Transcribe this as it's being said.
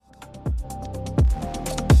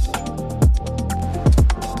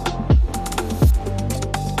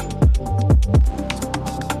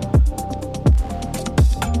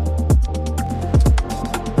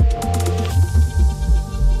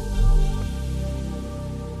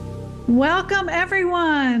Welcome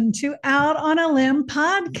everyone to Out on a Limb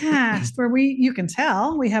podcast, where you can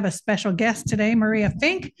tell we have a special guest today, Maria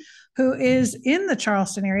Fink, who is in the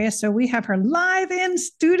Charleston area. So we have her live in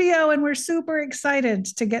studio, and we're super excited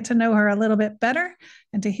to get to know her a little bit better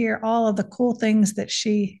and to hear all of the cool things that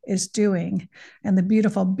she is doing and the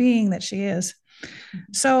beautiful being that she is.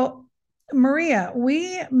 So, Maria,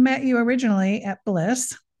 we met you originally at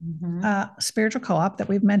Bliss. Spiritual co-op that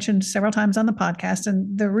we've mentioned several times on the podcast.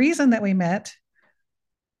 And the reason that we met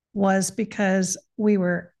was because we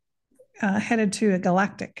were headed to a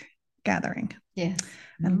galactic gathering. Yes.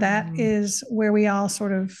 And that is where we all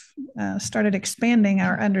sort of started expanding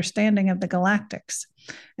our understanding of the galactics.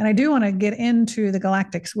 And I do want to get into the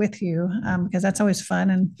galactics with you because that's always fun.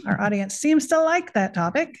 And our audience seems to like that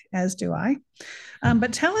topic, as do I.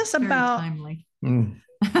 But tell us about... timely.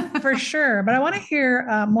 For sure. But I want to hear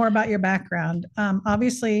more about your background.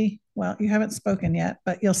 Obviously, well, you haven't spoken yet,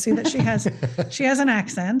 but you'll see that she has an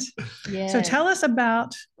accent. Yes. So tell us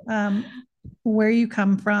about where you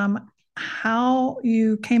come from, how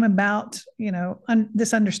you came about,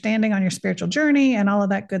 this understanding on your spiritual journey and all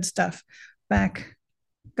of that good stuff.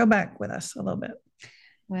 Go back with us a little bit.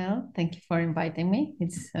 Well, thank you for inviting me.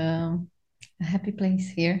 It's a happy place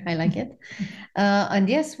here. I like it. And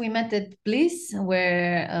yes, we met at Bliss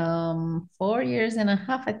where 4.5 years,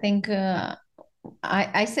 I think,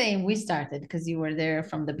 I say we started because you were there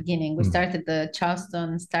from the beginning. We started the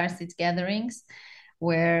Charleston Starseeds gatherings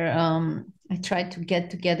where I tried to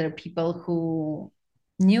get together people who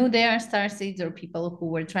knew they are starseeds or people who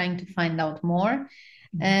were trying to find out more.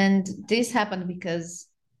 And this happened because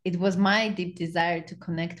it was my deep desire to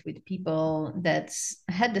connect with people that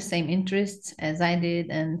had the same interests as I did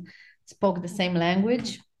and spoke the same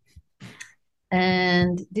language.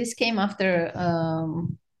 And this came after a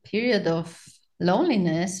period of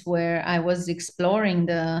loneliness where I was exploring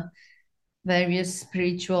the various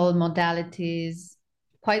spiritual modalities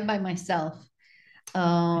quite by myself.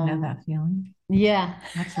 I know that feeling. Yeah.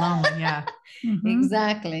 That's lonely, yeah.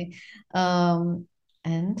 Exactly.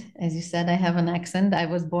 And as you said, I have an accent. I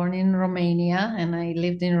was born in Romania and I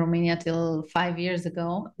lived in Romania till 5 years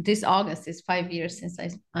ago. This August is 5 years since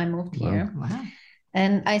I moved here. Wow.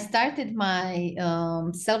 And I started my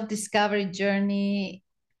self-discovery journey,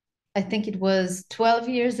 I think it was 12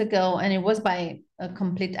 years ago, and it was by a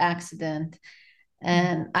complete accident.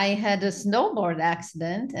 And I had a snowboard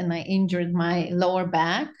accident and I injured my lower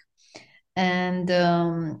back. And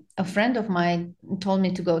a friend of mine told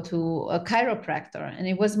me to go to a chiropractor. And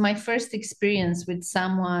it was my first experience with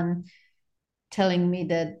someone telling me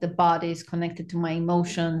that the body is connected to my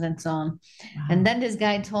emotions and so on. Wow. And then this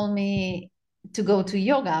guy told me to go to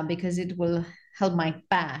yoga because it will help my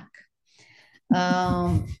back.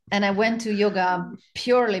 And I went to yoga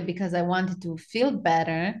purely because I wanted to feel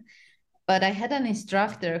better. But I had an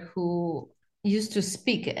instructor who used to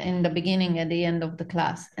speak in the beginning and the end of the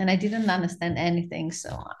class, and I didn't understand anything.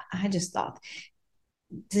 So I just thought,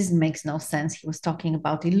 this makes no sense. He was talking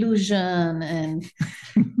about illusion and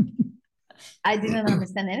I didn't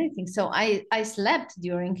understand anything. So I slept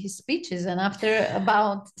during his speeches. And after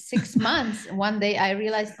about 6 months, one day I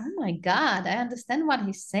realized, oh my God, I understand what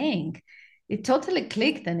he's saying. It totally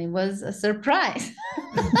clicked and it was a surprise.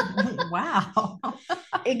 Wow.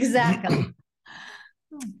 Exactly.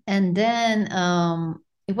 And then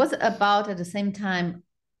it was about at the same time,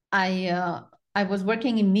 I was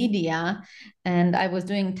working in media and I was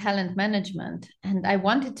doing talent management. And I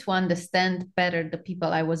wanted to understand better the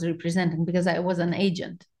people I was representing because I was an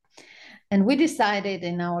agent. And we decided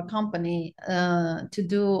in our company to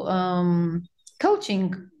do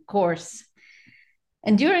coaching course.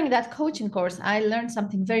 And during that coaching course, I learned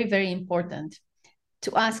something very, very important: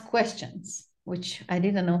 to ask questions, which I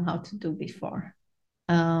didn't know how to do before.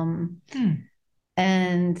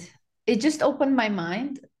 And it just opened my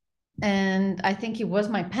mind. And I think it was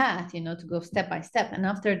my path, to go step by step. And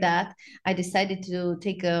after that, I decided to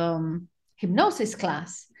take a hypnosis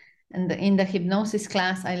class. And in the hypnosis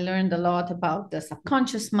class, I learned a lot about the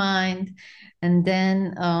subconscious mind. And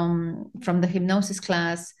then from the hypnosis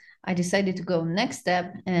class, I decided to go next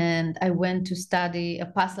step. And I went to study a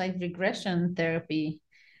past life regression therapy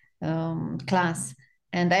class.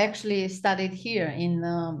 And I actually studied here in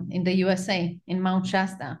the USA, in Mount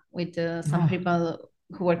Shasta, with some people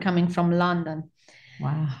who were coming from London.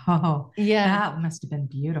 Wow. Yeah. That must have been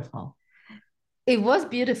beautiful. It was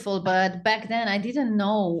beautiful, but back then I didn't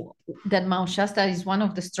know that Mount Shasta is one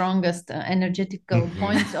of the strongest energetical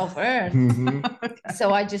points of Earth.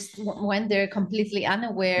 So I just went there completely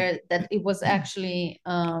unaware that it was actually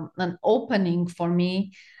an opening for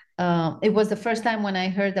me it was the first time when I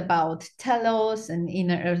heard about telos and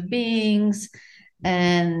inner earth beings.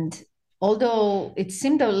 And although it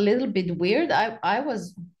seemed a little bit weird, I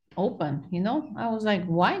was open, I was like,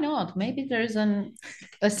 why not? Maybe there's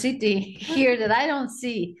a city here that I don't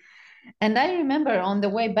see. And I remember on the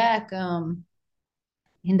way back in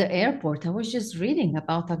the airport, I was just reading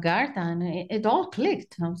about Agartha and it all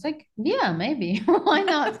clicked. I was like, yeah, maybe, why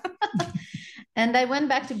not? And I went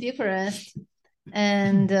back to Bucharest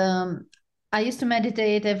and I used to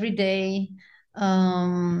meditate every day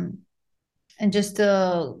and just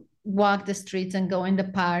walk the streets and go in the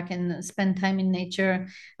park and spend time in nature.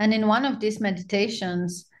 And in one of these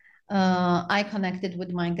meditations, I connected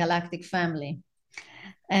with my galactic family.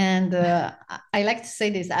 And I like to say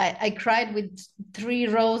this, I cried with 3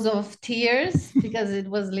 rows of tears because it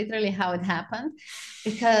was literally how it happened,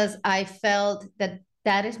 because I felt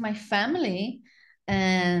that is my family.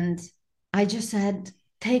 And I just said,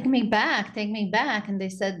 take me back. And they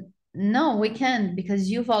said, no, we can't, because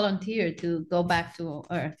you volunteered to go back to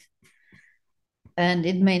Earth. And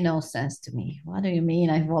it made no sense to me. What do you mean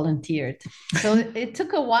I volunteered? So it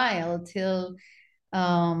took a while till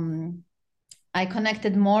I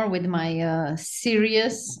connected more with my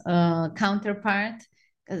Sirius counterpart,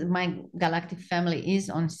 because my galactic family is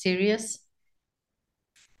on Sirius.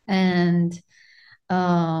 And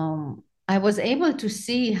I was able to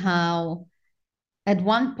see how at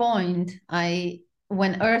one point,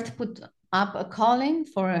 when Earth put up a calling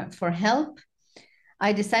for help,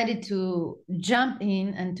 I decided to jump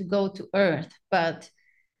in and to go to Earth. But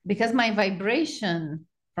because my vibration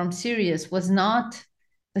from Sirius was not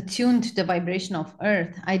attuned to the vibration of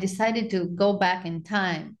Earth, I decided to go back in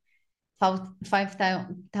time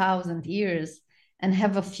 5,000 years and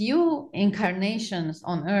have a few incarnations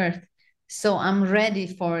on Earth. So I'm ready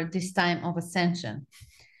for this time of ascension.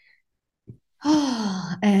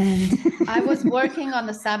 And I was working on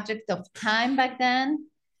the subject of time back then.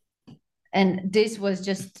 And this was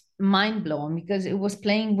just mind blowing because it was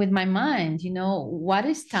playing with my mind. What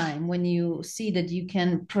is time when you see that you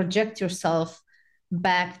can project yourself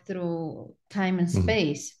back through time and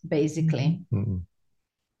space, basically? Mm-hmm.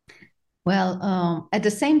 Well, at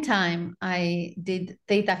the same time, I did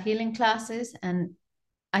theta healing classes. And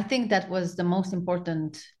I think that was the most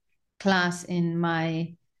important class in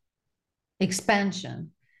my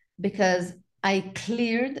expansion, because I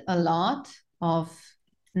cleared a lot of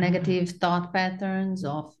negative thought patterns,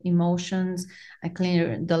 of emotions. I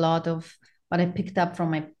cleared a lot of what I picked up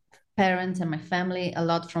from my parents and my family, a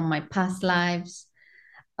lot from my past lives.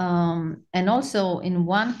 And also in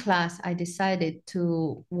one class, I decided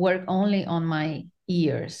to work only on my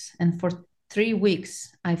ears. And for 3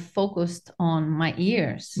 weeks, I focused on my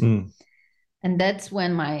ears. And that's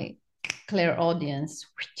when my clairaudience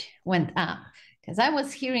went up, because I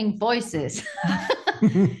was hearing voices.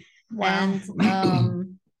 Wow.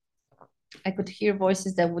 And I could hear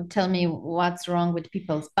voices that would tell me what's wrong with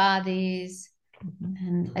people's bodies.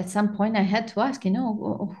 And at some point I had to ask,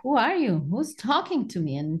 who are you? Who's talking to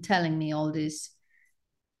me and telling me all this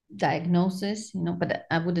diagnosis? But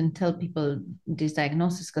I wouldn't tell people this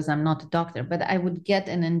diagnosis because I'm not a doctor, but I would get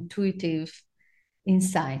an intuitive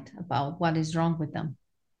insight about what is wrong with them.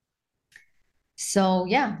 So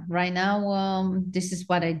yeah, right now, this is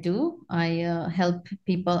what I do. I help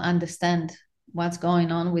people understand what's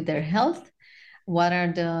going on with their health, what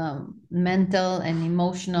are the mental and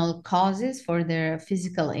emotional causes for their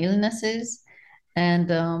physical illnesses, and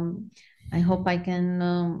I hope I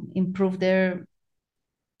can improve their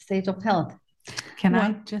state of health. Can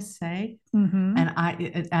I just say, and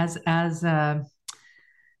I, as a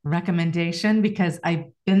recommendation, because I've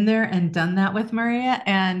been there and done that with Maria,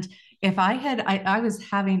 and if I was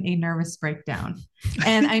having a nervous breakdown.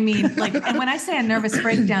 And I mean, and when I say a nervous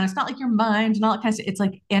breakdown, it's not like your mind and all that kind of stuff. It's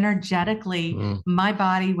like energetically, my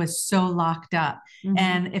body was so locked up.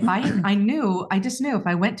 And if I just knew if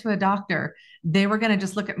I went to a doctor, they were going to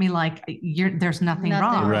just look at me like there's nothing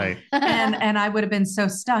wrong. Right. And I would have been so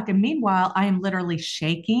stuck. And meanwhile, I am literally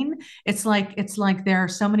shaking. It's like there are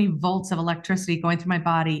so many volts of electricity going through my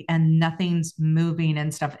body and nothing's moving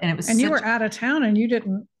and stuff. And it was, you were out of town and you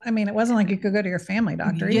didn't, it wasn't like you could go to your family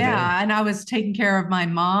doctor either. Yeah. And I was taking care of my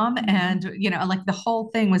mom and, the whole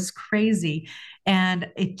thing was crazy. And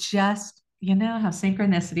it just, how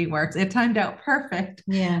synchronicity works. It timed out perfect.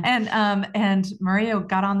 Yeah. And Maria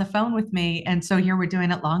got on the phone with me. And so here we're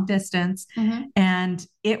doing it long distance. And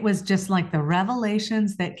it was just like the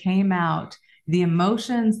revelations that came out, the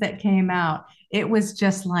emotions that came out. It was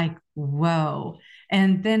just like, whoa.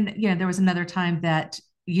 And then, there was another time that,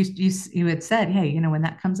 you had said, hey, when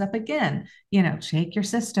that comes up again, shake your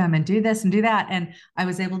system and do this and do that. And I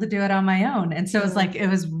was able to do it on my own. And so it was like, it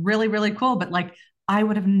was really, really cool. But like, I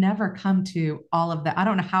would have never come to all of that. I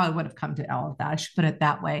don't know how I would have come to all of that. I should put it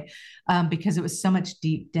that way, because it was so much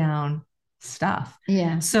deep down stuff.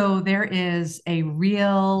 Yeah. So there is a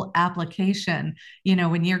real application,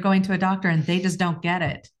 when you're going to a doctor and they just don't get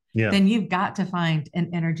it. Yeah. Then you've got to find an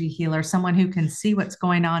energy healer, someone who can see what's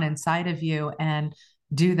going on inside of you and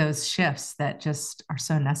do those shifts that just are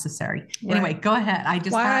so necessary. Right. Anyway, go ahead. I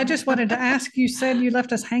just wanted to ask, you said you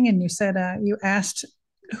left us hanging. You said, you asked,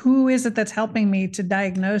 who is it that's helping me to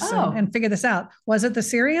diagnose and figure this out? Was it the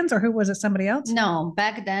Syrians, or who was it? Somebody else? No,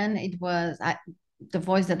 back then it was, the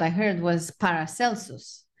voice that I heard was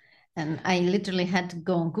Paracelsus. And I literally had to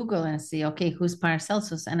go on Google and see, okay, who's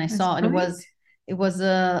Paracelsus? And I saw it was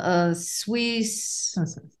a Swiss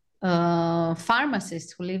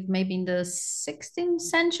pharmacist who lived maybe in the 16th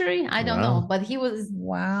century. I don't know, but he was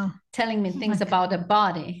telling me things about the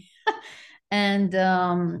body. And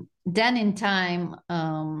then in time,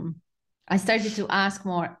 I started to ask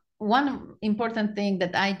more. One important thing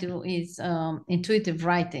that I do is intuitive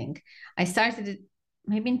writing. I started it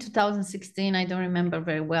maybe in 2016. I don't remember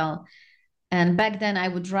very well. And back then I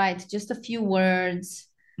would write just a few words.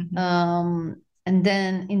 Mm-hmm. And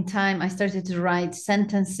then in time, I started to write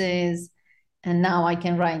sentences, and now I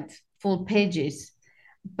can write full pages.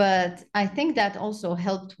 But I think that also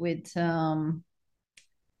helped with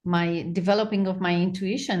my developing of my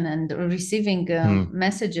intuition and receiving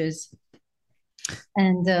messages.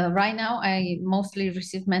 And right now, I mostly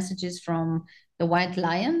receive messages from the white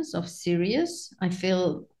lions of Sirius. I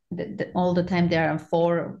feel that all the time there are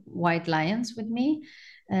 4 white lions with me.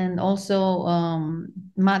 And also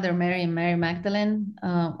Mother Mary and Mary Magdalene.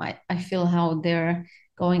 I feel how they're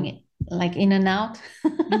going like in and out.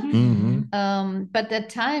 Mm-hmm. But at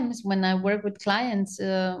times when I work with clients,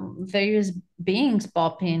 various beings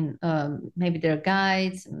pop in. Maybe they're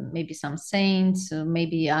guides, maybe some saints,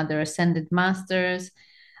 maybe other ascended masters.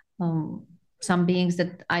 Some beings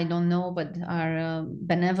that I don't know, but are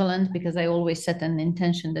benevolent, because I always set an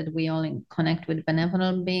intention that we all connect with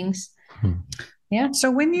benevolent beings. Yeah.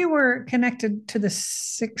 So when you were connected to the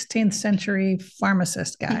 16th century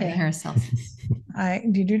pharmacist guy, Paracelsus.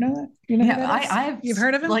 Did you know that? You know you've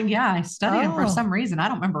heard of him? Like, yeah, I studied him for some reason. I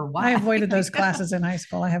don't remember why. I avoided those classes in high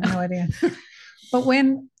school. I have no idea. But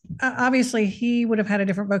when obviously he would have had a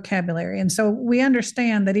different vocabulary, and so we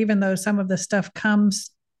understand that even though some of the stuff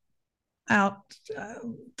comes out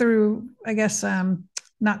through, I guess,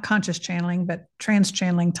 not conscious channeling, but trans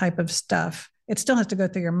channeling type of stuff, it still has to go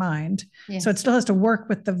through your mind. Yes. So it still has to work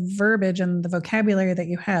with the verbiage and the vocabulary that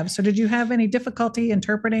you have. So did you have any difficulty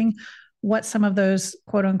interpreting what some of those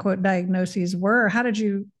quote unquote diagnoses were? Or how did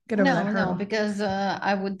you get over that hurdle? No, because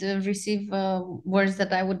I would receive words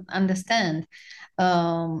that I would understand.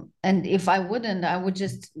 And if I wouldn't, I would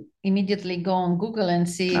just immediately go on Google and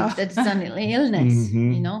see if that's an illness,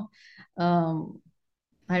 mm-hmm.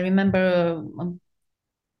 I remember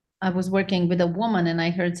I was working with a woman and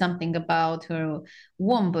I heard something about her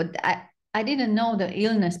womb, but I didn't know the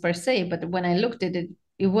illness per se, but when I looked at it,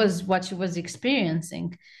 it was what she was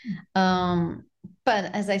experiencing. But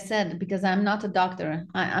as I said, because I'm not a doctor,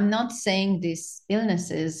 I'm not saying these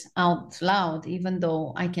illnesses out loud, even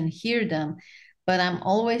though I can hear them, but I'm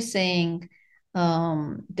always saying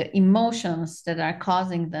the emotions that are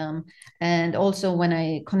causing them. And also when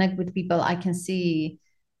I connect with people, I can see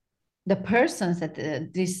the persons that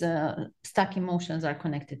these stuck emotions are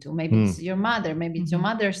connected to. Maybe it's your mother, maybe it's your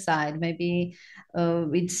mother's side, maybe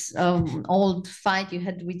it's old fight you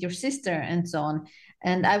had with your sister, and so on.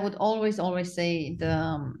 And I would always say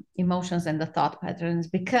the emotions and the thought patterns,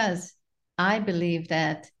 because I believe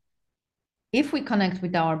that if we connect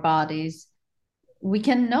with our bodies, we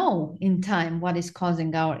can know in time what is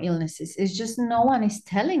causing our illnesses. It's just no one is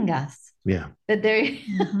telling us. Yeah. That there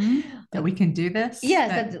that we can do this.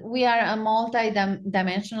 Yes, that we are a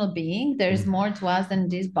multi-dimensional being. There's more to us than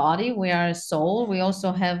this body. We are a soul. We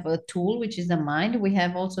also have a tool, which is the mind. We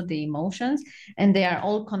have also the emotions, and they are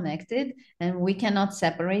all connected, and we cannot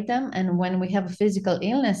separate them. And when we have a physical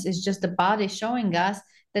illness, it's just the body showing us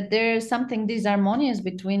that there is something disharmonious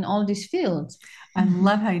between all these fields. I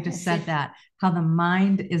love how you just said that, how the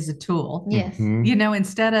mind is a tool. Yes.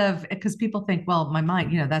 Instead of, because people think, well, my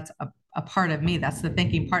mind, that's a part of me. That's the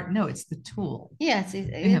thinking part. No, it's the tool. Yes,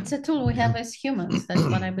 it's a tool we have as humans. That's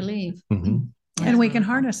what I believe. And we can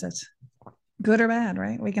harness it. good or bad,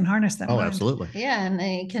 right? We can harness that. Oh, mind. absolutely. Yeah, and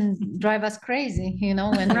it can drive us crazy,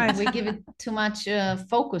 when we give it too much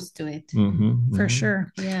focus to it. For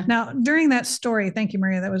sure. Yeah. Now, during that story, thank you,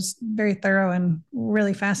 Maria. That was very thorough and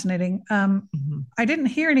really fascinating. I didn't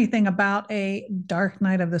hear anything about a dark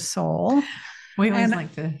night of the soul. We always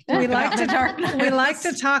like to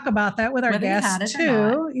talk about that with our guests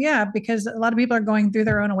too. Yeah, because a lot of people are going through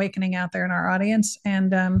their own awakening out there in our audience,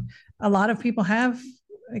 and a lot of people have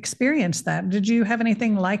experienced that. Did you have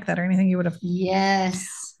anything like that, or anything you would have? Yes.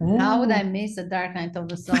 Ooh. How would I miss a dark night of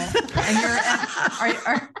the soul?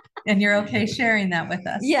 and you're okay sharing that with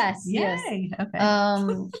us? Yes. Yay. Yes. Okay.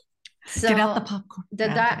 So get out the popcorn. The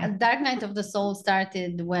dark night of the soul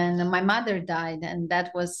started when my mother died, and that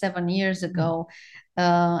was 7 years ago.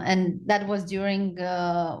 And that was during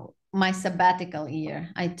my sabbatical year.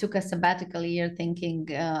 I took a sabbatical year thinking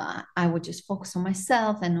I would just focus on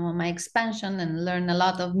myself and on my expansion and learn a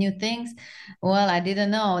lot of new things. Well, I didn't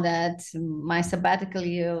know that my sabbatical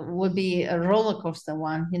year would be a roller coaster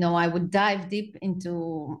one. I would dive deep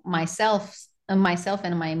into myself and my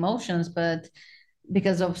emotions, but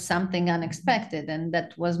because of something unexpected, and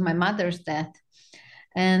that was my mother's death.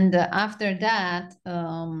 And after that,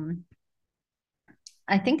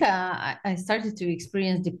 I think I started to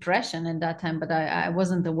experience depression at that time, but I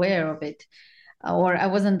wasn't aware of it, or I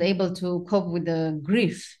wasn't able to cope with the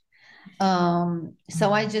grief.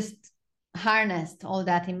 So I just harnessed all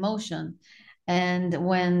that emotion. And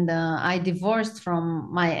when I divorced from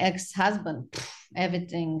my ex-husband,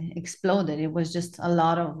 everything exploded. It was just a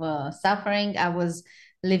lot of suffering. I was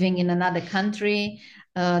living in another country.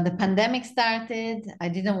 The pandemic started. I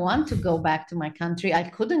didn't want to go back to my country. I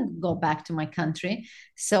couldn't go back to my country.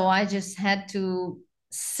 So I just had to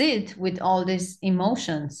sit with all these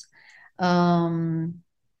emotions.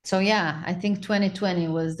 So yeah, I think 2020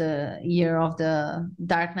 was the year of the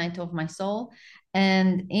dark night of my soul.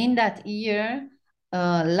 And in that year,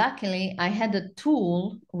 luckily, I had a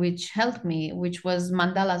tool which helped me, which was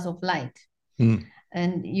mandalas of light.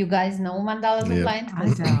 And you guys know mandalas of light? I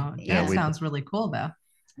don't. That sounds really cool, though.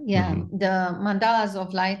 Yeah, the mandalas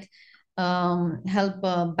of light help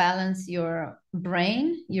balance your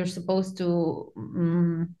brain. You're supposed to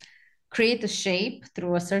create a shape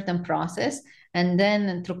through a certain process. And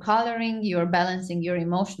then through coloring, you're balancing your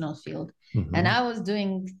emotional field. And I was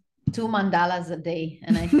doing 2 mandalas a day.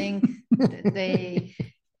 And I think they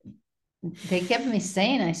kept me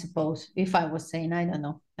sane, I suppose. If I was sane, I don't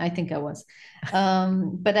know. I think I was.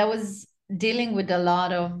 But I was dealing with a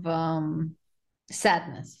lot of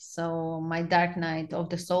sadness. So my dark night of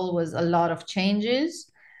the soul was a lot of changes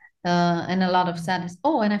and a lot of sadness.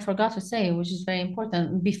 Oh, and I forgot to say, which is very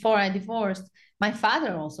important, before I divorced, my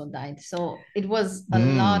father also died. So it was a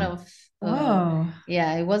lot of,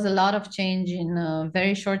 it was a lot of change in a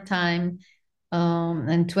very short time.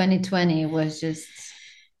 And 2020 was just...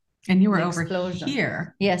 And you were over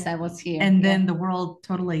here. Yes, I was here. And then the world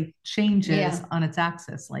totally changes on its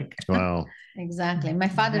axis. Wow. Exactly. My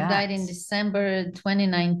father died in December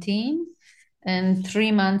 2019. And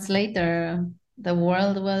 3 months later, the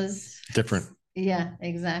world was... different. Yeah,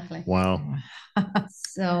 exactly. Wow.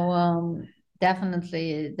 So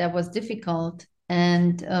definitely that was difficult.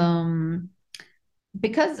 And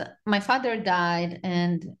because my father died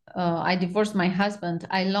and I divorced my husband,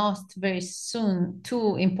 I lost very soon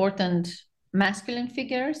 2 important masculine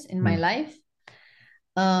figures in my life.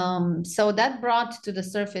 So that brought to the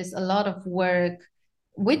surface a lot of work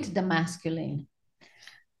with the masculine.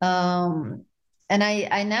 And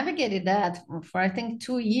I navigated that for, I think,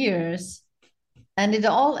 2 years. And it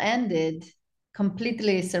all ended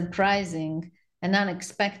completely surprising and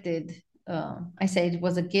unexpected. I say it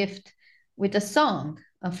was a gift with a song.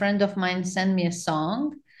 A friend of mine sent me a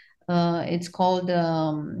song. It's called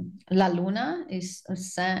La Luna. It's a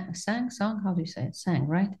sang song. How do you say it? Sang,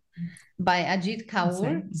 right? By Ajit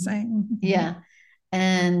Kaur. Sang. Yeah.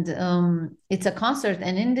 And it's a concert.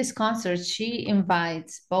 And in this concert, she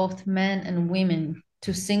invites both men and women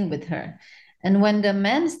to sing with her. And when the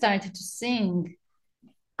men started to sing,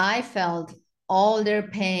 I felt all their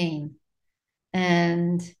pain.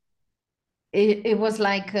 And it was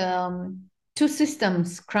like 2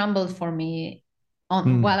 systems crumbled for me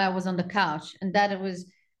while I was on the couch. And that it was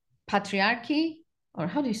patriarchy, or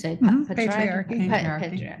how do you say it? Patriarchy.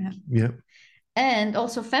 Patriarchy. Yeah. And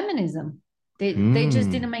also feminism. They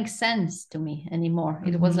just didn't make sense to me anymore.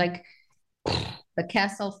 It was like the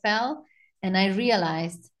castle fell, and I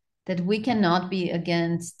realized that we cannot be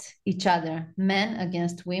against each other, men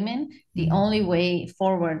against women. The only way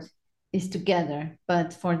forward is together.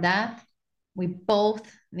 But for that, we both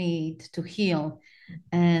need to heal.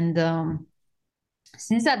 And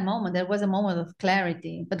since that moment, there was a moment of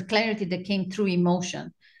clarity, but clarity that came through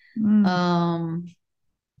emotion.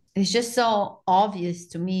 It's just so obvious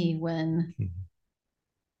to me when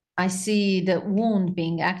I see the wound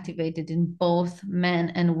being activated in both men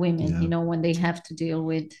and women, when they have to deal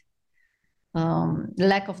with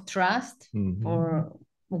lack of trust for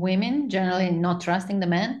women, generally not trusting the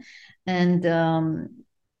men, and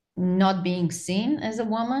not being seen as a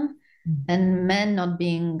woman, and men not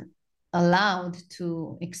being allowed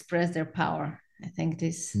to express their power. I think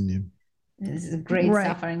this is a great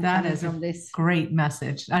suffering that coming is from this. Great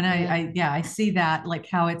message. And I see that, like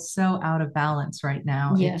how it's so out of balance right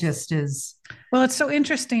now. It just is. Well, it's so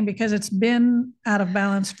interesting because it's been out of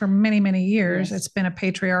balance for many, many years. It's been a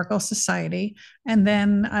patriarchal society. And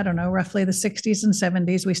then, I don't know, roughly the 60s and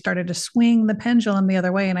 70s, we started to swing the pendulum the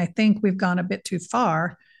other way. And I think we've gone a bit too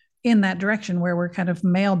far in that direction where we're kind of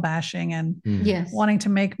male bashing and wanting to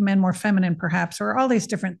make men more feminine, perhaps, or all these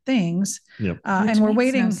different things. And we're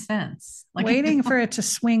waiting for it to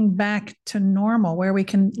swing back to normal, where we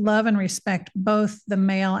can love and respect both the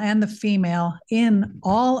male and the female in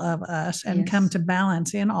all of us and come to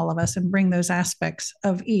balance in all of us and bring those aspects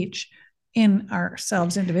of each in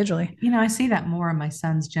ourselves individually. I see that more in my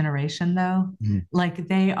son's generation, though. Like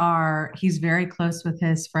he's very close with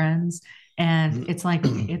his friends. And it's like,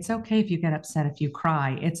 it's okay if you get upset, if you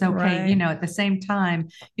cry, it's okay. At the same time,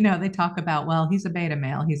 they talk about, well, he's a beta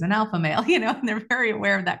male, he's an alpha male, and they're very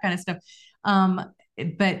aware of that kind of stuff.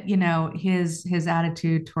 But his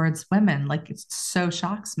attitude towards women, like, it so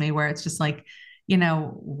shocks me, where it's just like,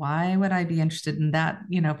 why would I be interested in that,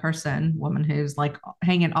 woman who's like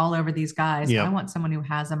hanging all over these guys? I want someone who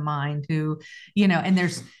has a mind, who,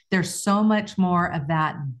 and there's so much more of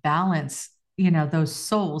that balance, those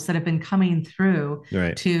souls that have been coming through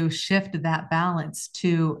to shift that balance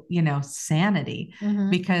to, sanity.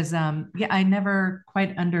 Because, I never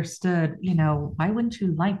quite understood, why wouldn't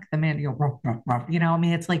you like the man? I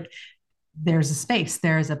mean, it's like, there's a space,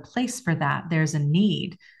 there's a place for that. There's a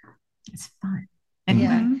need. It's fun.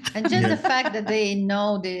 Anyway. And just the fact that they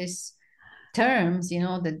know these terms,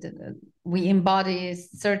 that we embody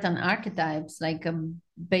certain archetypes, like a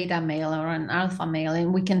beta male or an alpha male,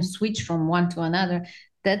 and we can switch from one to another.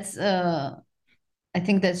 That's I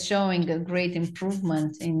think that's showing a great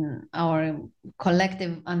improvement in our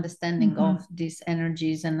collective understanding of these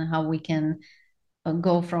energies and how we can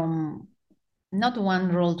go from not one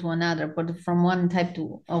role to another, but from one type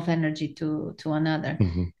of energy to another.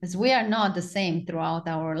 Because we are not the same throughout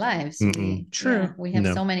our lives. We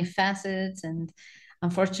have so many facets and,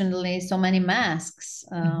 unfortunately, so many masks.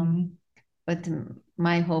 But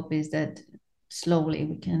my hope is that slowly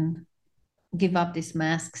we can give up these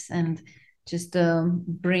masks and just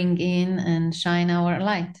bring in and shine our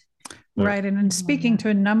light. Right. And in speaking to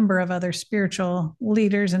a number of other spiritual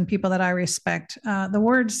leaders and people that I respect, the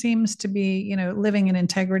word seems to be, living in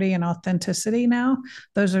integrity and authenticity now.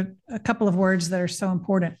 Those are a couple of words that are so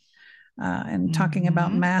important. And talking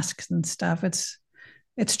about masks and stuff,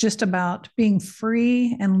 it's just about being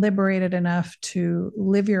free and liberated enough to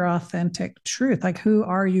live your authentic truth. Like, who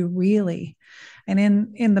are you really? And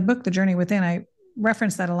in the book, The Journey Within, I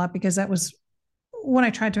reference that a lot because that was what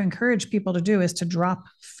I tried to encourage people to do, is to drop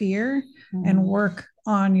fear and work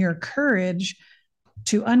on your courage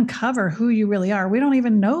to uncover who you really are. We don't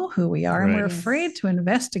even know who we are. And we're afraid to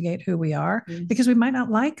investigate who we are because we might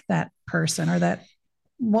not like that person or that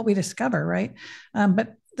what we discover. Right.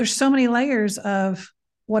 But there's so many layers of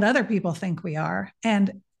what other people think we are.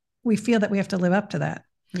 And we feel that we have to live up to that.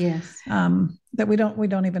 That we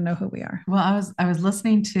don't even know who we are. Well, I was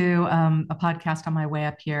listening to a podcast on my way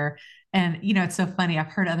up here, and it's so funny.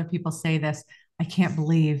 I've heard other people say this. I can't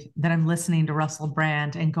believe that I'm listening to Russell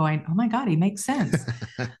Brand and going, oh my God, he makes sense.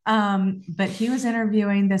 But he was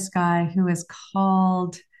interviewing this guy who is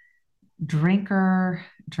called Drinker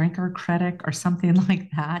Critic or something like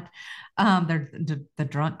that. They're the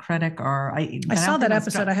Drunk Critic, or I saw that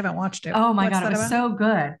episode. I haven't watched it. Oh my God, it was so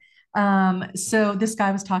good. So this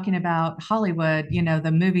guy was talking about Hollywood,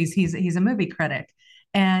 the movies. He's a movie critic,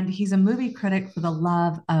 and he's a movie critic for the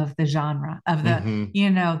love of the genre, of the,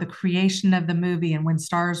 the creation of the movie, and when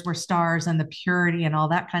stars were stars and the purity and all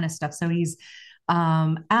that kind of stuff. So he's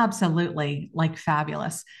absolutely like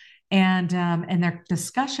fabulous. And their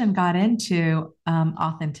discussion got into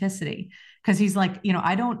authenticity, because he's like,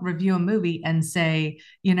 I don't review a movie and say,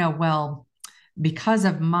 well, because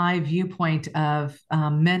of my viewpoint of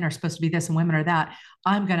men are supposed to be this and women are that,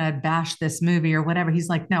 I'm going to bash this movie or whatever. He's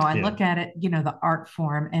like, no, I look at it, the art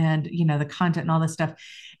form and, the content and all this stuff.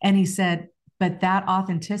 And he said, but that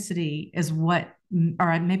authenticity is what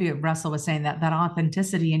or maybe Russell was saying that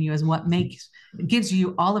authenticity in you is what gives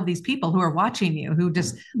you all of these people who are watching you, who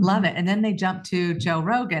just love it. And then they jump to Joe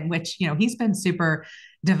Rogan, which, he's been super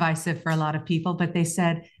divisive for a lot of people, but they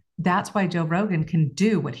said, that's why Joe Rogan can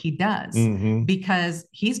do what he does, because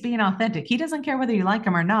he's being authentic. He doesn't care whether you like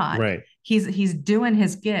him or not. Right. He's doing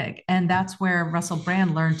his gig. And that's where Russell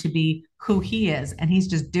Brand learned to be who he is. And he's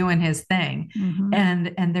just doing his thing.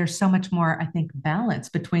 And there's so much more, I think, balance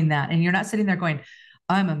between that. And you're not sitting there going,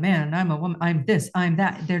 I'm a man, I'm a woman, I'm this, I'm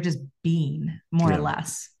that. They're just being more or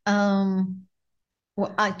less.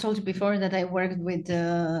 Well, I told you before that I worked with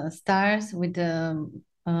stars, with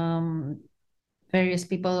various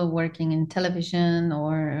people working in television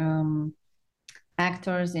or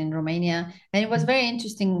actors in Romania. And it was very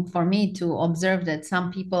interesting for me to observe that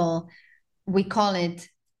some people, we call it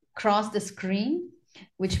cross the screen,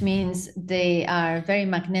 which means they are very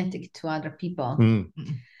magnetic to other people.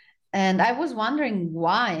 And I was wondering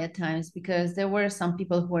why at times, because there were some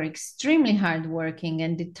people who were extremely hardworking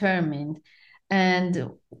and determined.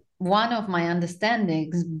 And one of my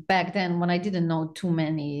understandings back then, when I didn't know too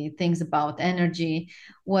many things about energy,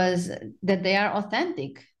 was that they are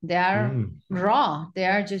authentic. They are raw. They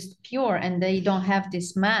are just pure, and they don't have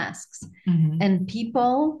these masks. And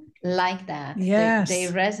people like that. Yes. They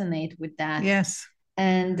resonate with that. Yes.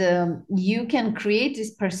 And you can create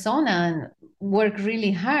this persona and work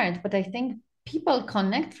really hard, but I think people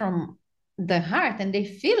connect from the heart and they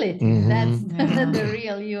feel it. That's the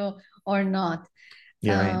real you or not.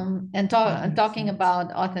 And talking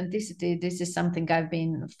about authenticity, this is something I've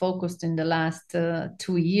been focused in the last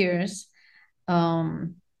 2 years,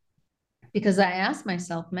 because I asked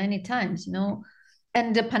myself many times,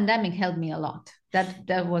 and the pandemic helped me a lot.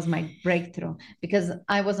 That was my breakthrough, because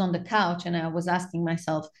I was on the couch and I was asking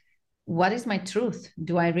myself, what is my truth?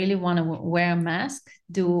 Do I really want to wear a mask?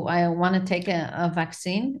 Do I want to take a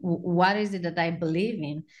vaccine? What is it that I believe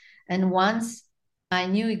in? And once I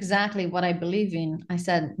knew exactly what I believe in, I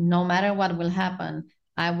said, no matter what will happen,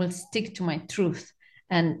 I will stick to my truth.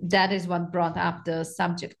 And that is what brought up the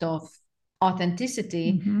subject of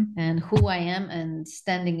authenticity and who I am and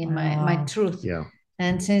standing in my truth. Yeah.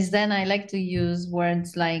 And since then, I like to use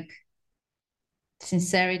words like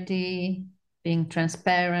sincerity, being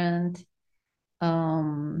transparent,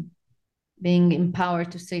 being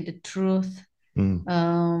empowered to say the truth,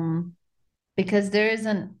 because there is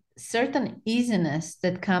a certain easiness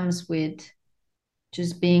that comes with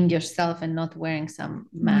just being yourself and not wearing some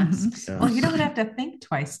masks. Well, you don't have to think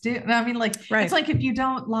twice, do I mean, it's like if you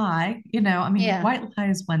don't lie, white lie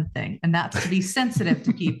is one thing, and that's to be sensitive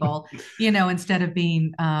to people, instead of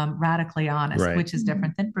being radically honest, which is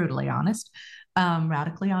different than brutally honest.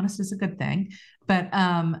 Radically honest is a good thing, but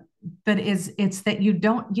it's that you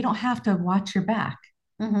don't have to watch your back.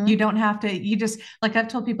 You don't have to, you just, like I've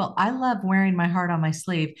told people, I love wearing my heart on my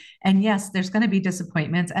sleeve. And yes, there's going to be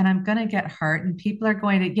disappointments and I'm going to get hurt and people are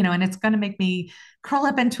going to, and it's going to make me curl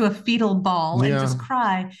up into a fetal ball and just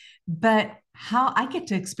cry. But how I get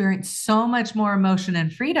to experience so much more emotion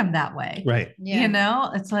and freedom that way. Right.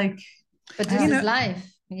 Yeah. It's like, but this is life.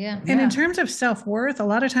 Yeah. And in terms of self-worth, a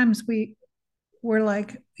lot of times we're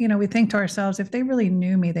like, we think to ourselves, if they really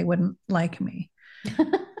knew me, they wouldn't like me.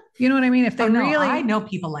 You know what I mean? If they I know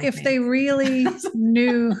people like if me. they really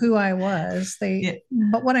knew who I was,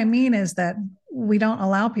 but what I mean is that we don't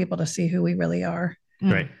allow people to see who we really are.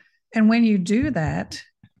 Right. And when you do that,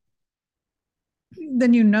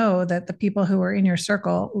 then you know that the people who are in your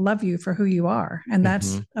circle love you for who you are. And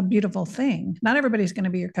that's a beautiful thing. Not everybody's going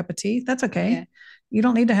to be your cup of tea. That's okay. Yeah. You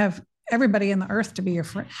don't need to have everybody in the earth to be your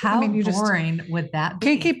friend. How boring would that be?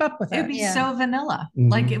 Can't keep up with that. It would be so vanilla.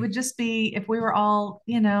 Like it would just be, if we were all,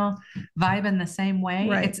 vibing the same way,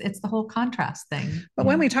 it's the whole contrast thing. But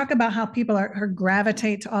when we talk about how people are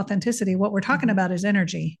gravitate to authenticity, what we're talking about is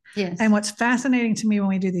energy. Yes. And what's fascinating to me when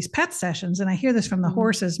we do these pet sessions, and I hear this from the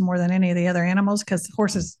horses more than any of the other animals, because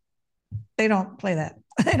horses, they don't play that.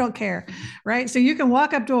 They don't care, right? So you can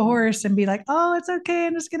walk up to a horse and be like, oh, it's okay.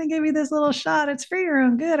 I'm just going to give you this little shot. It's for your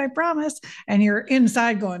own good, I promise. And you're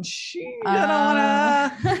inside going, I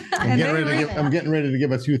don't want to. I'm getting ready to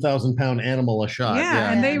give a 2,000-pound animal a shot.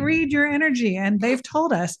 Yeah, and they read your energy. And they've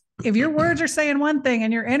told us, if your words are saying one thing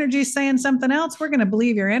and your energy is saying something else, we're going to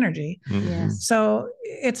believe your energy. Yes. So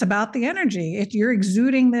it's about the energy. If you're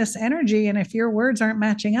exuding this energy, and if your words aren't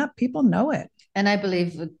matching up, people know it. And I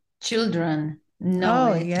believe children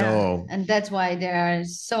know it. Yeah. Oh. And that's why they are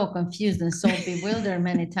so confused and so bewildered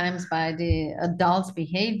many times by the adults'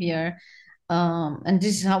 behavior. And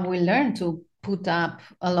this is how we learn to put up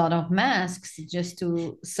a lot of masks just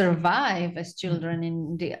to survive as children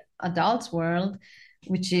in the adults' world.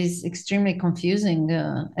 which is extremely confusing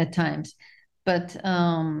at times. But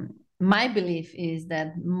my belief is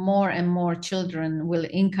that more and more children will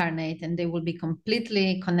incarnate, and they will be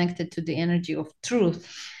completely connected to the energy of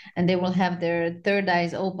truth, and they will have their third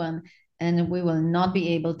eyes open, and we will not be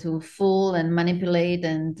able to fool and manipulate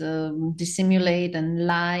and dissimulate and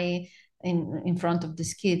lie in front of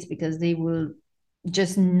these kids, because they will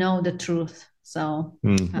just know the truth. So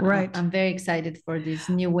right, I'm very excited for this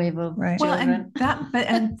new wave of children. Well,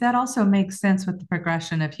 and that also makes sense with the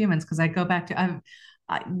progression of humans, because I go back to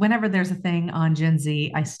whenever there's a thing on Gen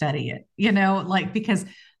Z, I study it. Like because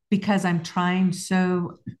I'm trying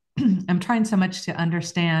so much to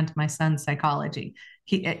understand my son's psychology.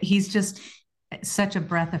 He's just such a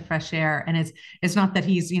breath of fresh air, and it's not that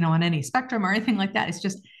he's on any spectrum or anything like that. It's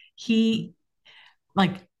just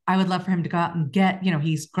I would love for him to go out and get,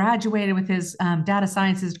 he's graduated with his data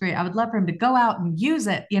sciences degree. I would love for him to go out and use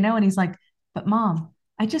it, and he's like, but Mom,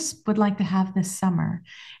 I just would like to have this summer.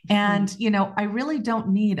 And, I really don't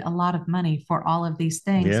need a lot of money for all of these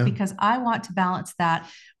things, because I want to balance that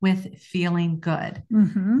with feeling good.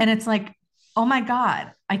 Mm-hmm. And it's like, oh my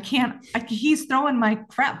God, he's throwing my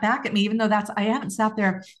crap back at me, even though I haven't sat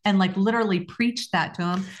there and literally preached that to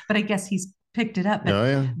him, but I guess he's picked it up.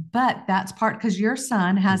 But that's part, because your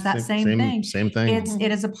son has that same thing. Same thing.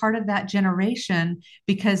 It is a part of that generation,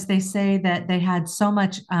 because they say that they had so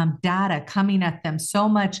much data coming at them, so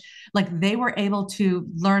much, they were able to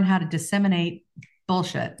learn how to disseminate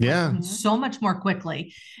bullshit so much more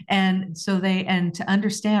quickly. And so to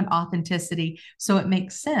understand authenticity. So it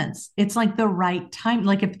makes sense. It's like the right time.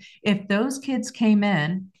 If those kids came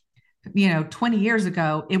in, 20 years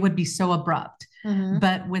ago, it would be so abrupt. Mm-hmm.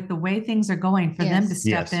 But with the way things are going, for them to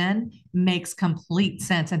step in makes complete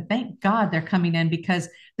sense. And thank God they're coming in, because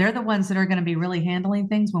they're the ones that are going to be really handling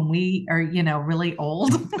things when we are, really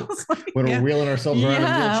old. When we're wheeling ourselves around in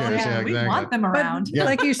wheelchairs. Exactly. We want them around. But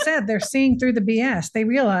like you said, they're seeing through the BS. They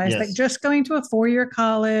realize that just going to a 4-year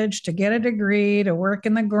college to get a degree, to work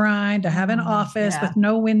in the grind, to have an office with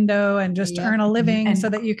no window and just earn a living, and so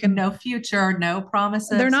that you can... No future, no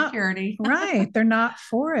promise of security. Right. They're not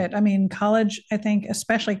for it. I mean, college, I think,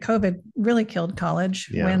 especially COVID, really killed college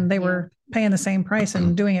when they were paying the same price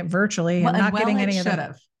and doing it virtually and not getting any of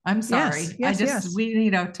that. I'm sorry. We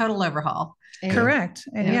need a total overhaul. Correct.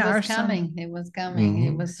 And it was coming. It was coming.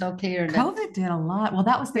 Mm-hmm. It was so clear. COVID did a lot. Well,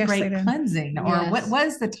 that was the great cleansing, or what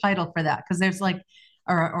was the title for that? Because there's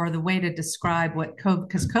or the way to describe what COVID,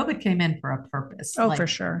 because COVID came in for a purpose. Oh, for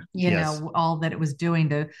sure. All that it was doing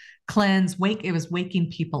to cleanse, it was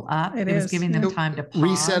waking people up. It was giving them time to pause.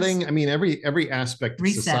 Resetting. I mean, every aspect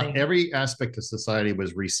of society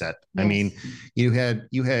was reset. Yes. I mean, you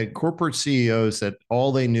had corporate CEOs that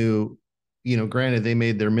all they knew, granted they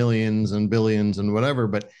made their millions and billions and whatever,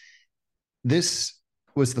 but this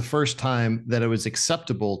was the first time that it was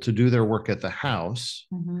acceptable to do their work at the house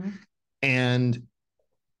and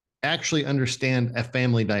actually understand a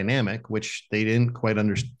family dynamic, which they didn't quite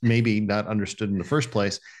maybe not understood in the first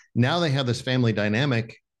place. Now they have this family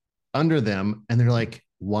dynamic under them, and they're like,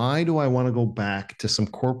 why do I want to go back to some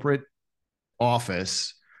corporate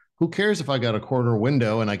office? Who cares if I got a corner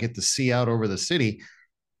window and I get to see out over the city?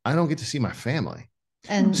 I don't get to see my family.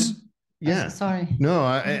 And sorry.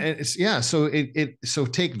 No, so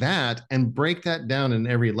take that and break that down in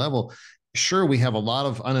every level. Sure, we have a lot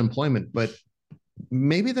of unemployment, but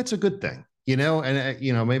maybe that's a good thing,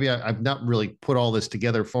 and maybe I've not really put all this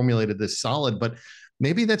together, formulated this solid, but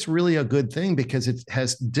maybe that's really a good thing, because it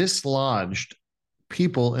has dislodged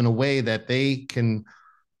people in a way that they can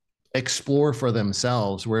explore for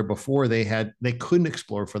themselves, where before they couldn't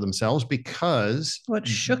explore for themselves because what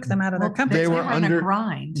shook them out of their comfort. They were under a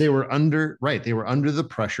grind. They were under the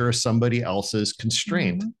pressure of somebody else's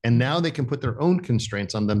constraint, and now they can put their own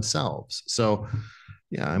constraints on themselves. So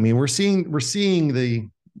I mean, we're seeing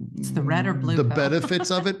it's the red or blue the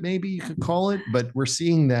benefits of it, maybe you could call it, but we're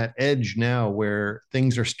seeing that edge now where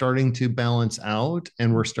things are starting to balance out,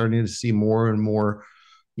 and we're starting to see more and more,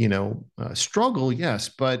 struggle, yes,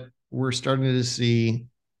 but we're starting to see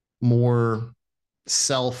more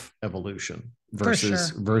self-evolution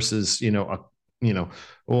versus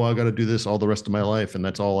I got to do this all the rest of my life, and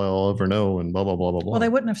that's all I'll ever know, and blah, blah, blah, blah, blah. Well, they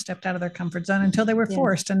wouldn't have stepped out of their comfort zone until they were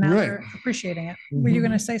forced, and now they're appreciating it. Were you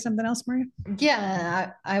going to say something else, Maria?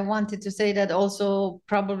 Yeah, I wanted to say that also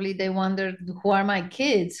probably they wondered, who are my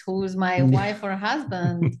kids? Who's my wife or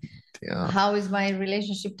husband? How is my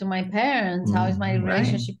relationship to my parents? How is my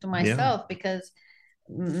relationship to myself? Because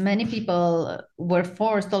many people were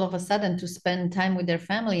forced all of a sudden to spend time with their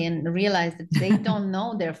family and realize that they don't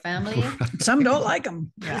know their family. Some don't like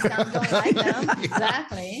them. Some don't like them,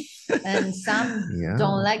 exactly. And some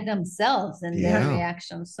don't like themselves and their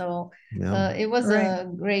reactions. So it was a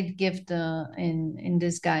great gift in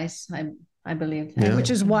disguise, I believe. Which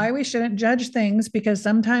is why we shouldn't judge things, because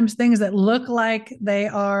sometimes things that look like they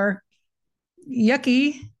are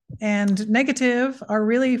yucky and negative are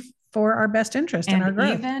really for our best interest and our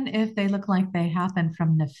growth. Even if they look like they happen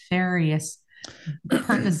from nefarious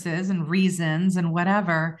purposes and reasons and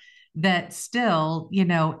whatever, that still,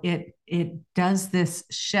 it does this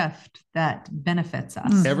shift that benefits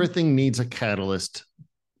us. Everything needs a catalyst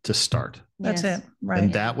to start. That's it. Right.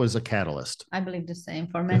 And that was a catalyst. I believe the same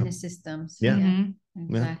for many systems. Yeah.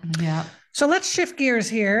 Exactly. Yeah. So let's shift gears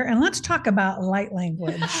here and let's talk about light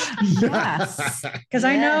language. Yes. Because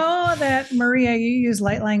I know that, Maria, you use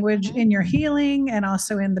light language in your healing and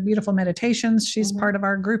also in the beautiful meditations. She's part of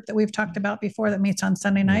our group that we've talked about before that meets on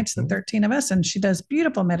Sunday nights, the 13 of us, and she does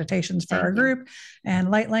beautiful meditations for our group and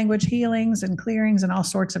light language healings and clearings and all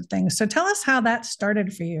sorts of things. So tell us how that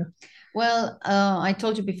started for you. Well, I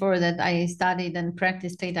told you before that I studied and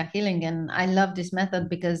practiced theta healing, and I love this method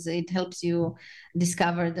because it helps you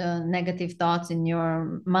discover the negative thoughts in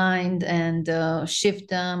your mind and shift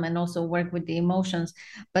them and also work with the emotions.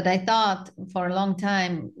 But I thought for a long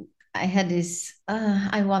time, I had this,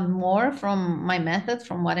 I want more from my method,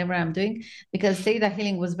 from whatever I'm doing, because theta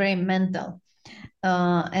healing was very mental.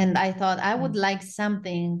 And I thought I would like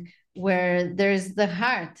something where there's the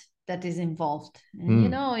heart that is involved.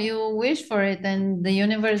 And, you wish for it and the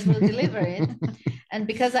universe will deliver it. And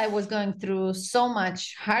because I was going through so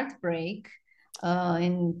much heartbreak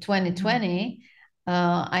in 2020,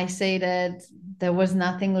 I say that there was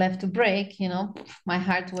nothing left to break. My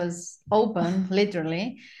heart was open,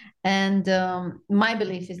 literally. And my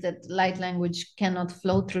belief is that light language cannot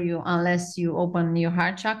flow through you unless you open your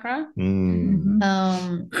heart chakra.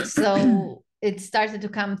 So it started to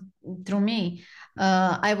come through me.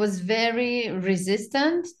 I was very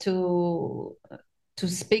resistant to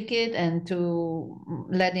speak it and to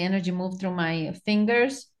let the energy move through my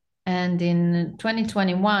fingers. And in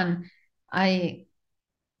 2021, I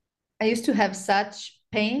used to have such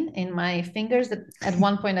pain in my fingers that at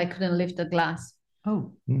one point I couldn't lift a glass.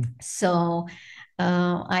 So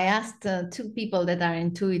I asked two people that are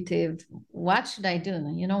intuitive, what should I do?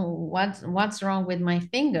 What's wrong with my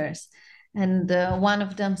fingers? And one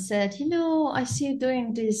of them said, I see you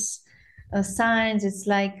doing these signs. It's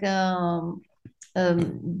like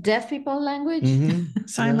deaf people language.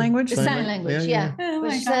 Sign language? Sign language, yeah.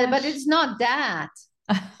 But she said, but it's not that.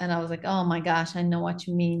 And I was like, oh my gosh, I know what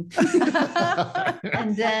you mean.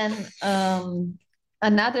 And then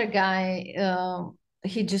another guy,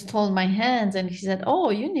 he just held my hands and he said, oh,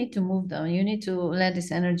 you need to move them. You need to let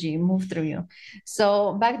this energy move through you.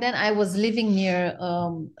 So back then I was living near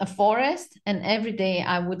a forest, and every day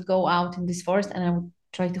I would go out in this forest and I would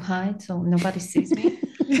try to hide so nobody sees me.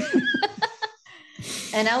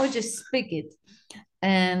 And I would just speak it.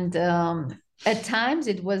 And at times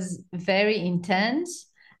it was very intense.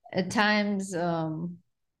 At times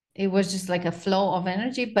it was just like a flow of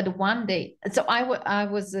energy. But one day, so I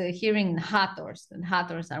was hearing Hathors, and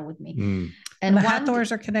Hathors are with me. And the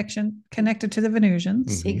Hathors are connected to the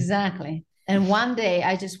Venusians. Exactly. And one day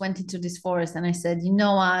I just went into this forest and I said, you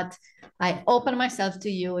know what? I open myself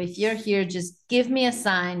to you. If you're here, just give me a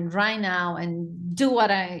sign right now and do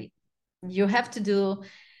what you have to do.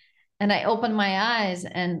 And I opened my eyes,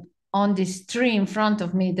 and on this tree in front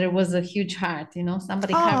of me, there was a huge heart.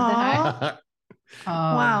 Somebody carved the heart. Oh,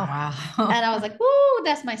 wow. And I was like, "Ooh,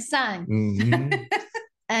 that's my sign."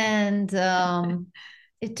 And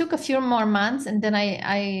it took a few more months, and then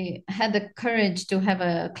I had the courage to have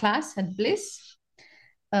a class at Bliss.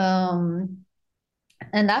 And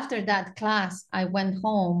after that class, I went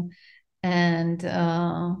home, and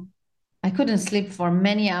I couldn't sleep for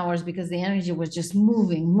many hours because the energy was just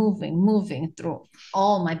moving through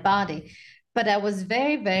all my body. But I was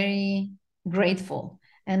very, very grateful.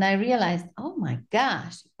 And I realized, oh my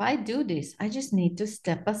gosh, if I do this, I just need to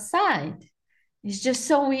step aside. It's just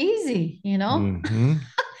so easy, And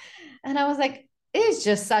I was like, it's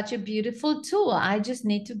just such a beautiful tool. I just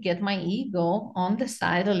need to get my ego on the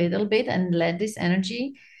side a little bit and let this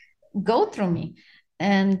energy go through me.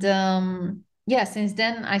 And since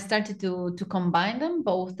then I started to combine them,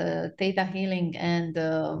 both theta healing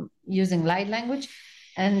and using light language.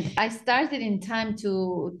 And I started in time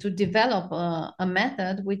to develop a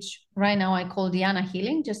method, which right now I call Dhyana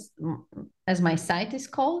healing, just as my site is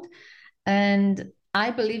called. And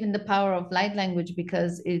I believe in the power of light language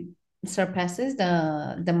because surpasses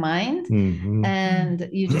the mind, and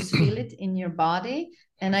you just feel it in your body.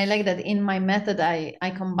 And I like that in my method,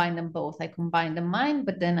 I combine them both. I combine the mind,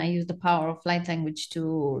 but then I use the power of light language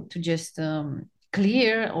to just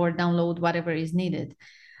clear or download whatever is needed.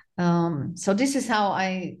 So this is how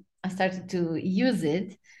I started to use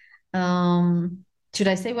it. Should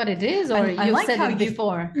I say what it is, or you like said it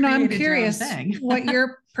before? No, I'm curious what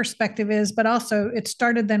your perspective is, but also it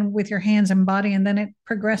started then with your hands and body, and then it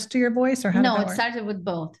progressed to your voice, or how? No, it started with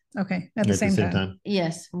both. Okay, at the same time.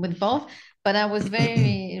 Yes, with both. But I was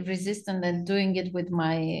very resistant at doing it with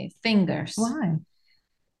my fingers. Why?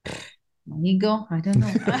 Ego, I don't know.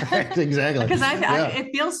 Exactly. Because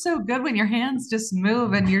it feels so good when your hands just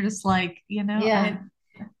move and you're just like, Yeah.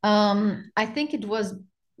 I think it was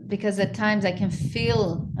because at times I can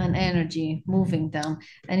feel an energy moving down,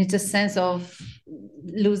 and it's a sense of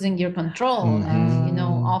losing your control and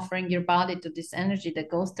offering your body to this energy that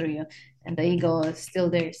goes through you, and the ego is still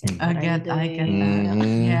there saying, I get that.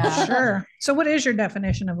 Yeah. Sure. So what is your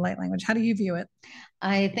definition of light language? How do you view it?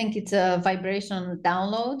 I think it's a vibration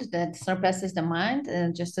download that surpasses the mind.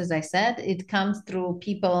 And just as I said, it comes through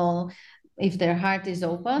people. If their heart is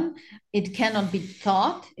open, it cannot be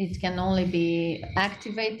taught. It can only be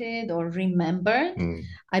activated or remembered.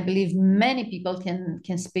 I believe many people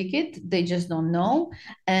can speak it. They just don't know.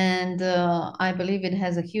 And I believe it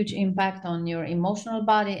has a huge impact on your emotional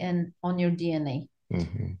body and on your DNA.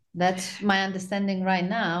 That's my understanding right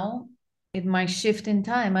now. It might shift in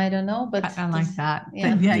time. I don't know, but I like that.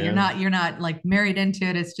 Yeah. You're not like married into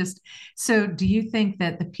it. It's just, so do you think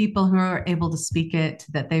that the people who are able to speak it,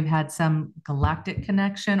 that they've had some galactic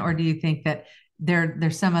connection, or do you think that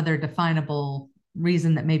there's some other definable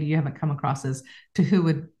reason that maybe you haven't come across as to who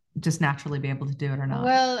would just naturally be able to do it or not?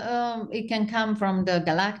 Well, it can come from the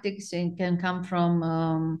galactics. It can come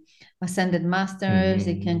from ascended masters.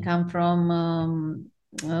 It can come from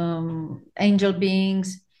angel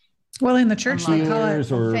beings. Well, in the church, they call it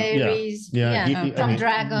fairies, from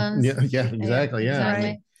dragons. Yeah, exactly.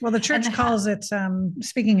 Right. Well, the church calls it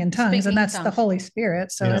speaking in tongues, and that's the Holy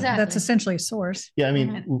Spirit. So that's essentially source. Yeah, I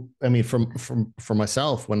mean, for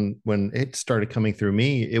myself, when it started coming through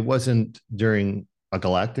me, it wasn't during a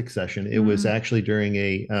galactic session. It was actually during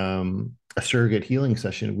a surrogate healing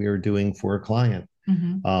session we were doing for a client,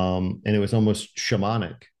 and it was almost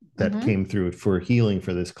shamanic that came through for healing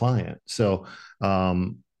for this client. So.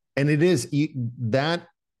 And it is that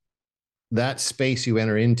space you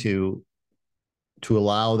enter into to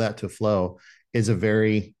allow that to flow is a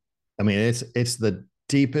very, it's the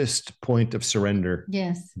deepest point of surrender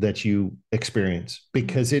that you experience,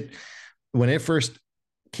 because when it first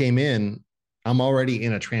came in, I'm already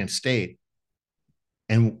in a trance state,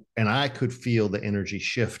 and I could feel the energy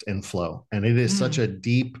shift and flow. And it is such a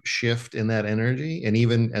deep shift in that energy. And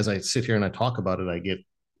even as I sit here and I talk about it, I get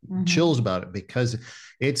chills about it, because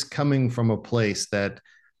it's coming from a place that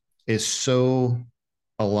is so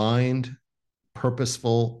aligned,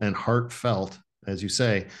 purposeful, and heartfelt, as you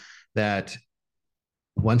say, that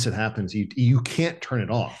once it happens, you can't turn it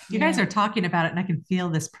off. You guys are talking about it, and I can feel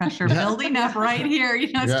this pressure building up right here.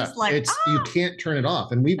 It's just like you can't turn it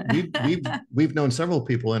off. And we've known several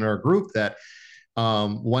people in our group that.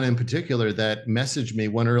 One in particular that messaged me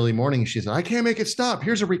one early morning. She said, "I can't make it stop.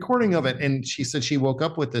 Here's a recording of it." And she said she woke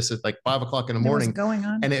up with this at like 5 o'clock in the morning. What's going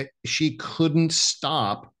on? And she couldn't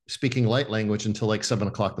stop speaking light language until like 7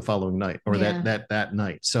 o'clock the following night, or that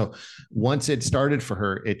night. So once it started for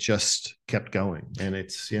her, it just kept going. And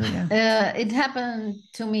it's it happened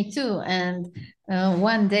to me too. And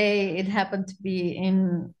one day it happened to be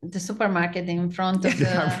in the supermarket in front of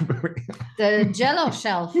the Jell-O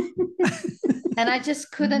shelf. And I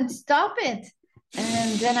just couldn't stop it.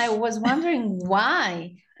 And then I was wondering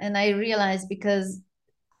why. And I realized because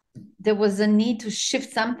there was a need to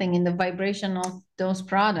shift something in the vibration of those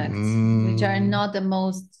products, which are not the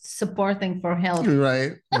most supporting for health.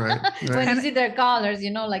 Right. When you see their colors,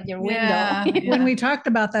 like your window. When we talked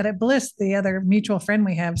about that at Bliss, the other mutual friend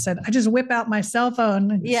we have said, I just whip out my cell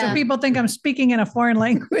phone. So people think I'm speaking in a foreign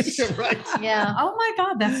language. Right. Yeah. Oh my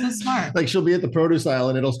God, that's so smart. Like she'll be at the produce aisle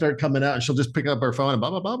and it'll start coming out and she'll just pick up her phone and blah,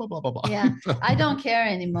 blah, blah, blah, blah, blah, blah. Yeah. I don't care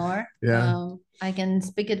anymore. Yeah. I can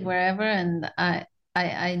speak it wherever, and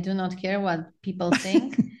I do not care what people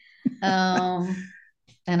think.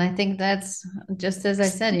 And I think that's just as I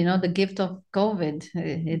said, the gift of COVID.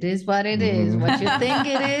 It is what it is. What you think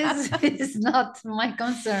it is not my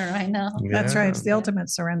concern right now. That's right. It's the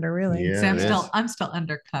ultimate surrender, really. Yeah, so I'm still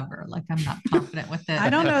undercover. Like, I'm not confident with it.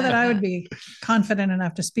 I don't know that I would be confident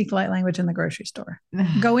enough to speak light language in the grocery store.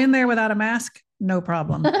 Go in there without a mask, no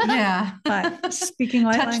problem. Yeah. But speaking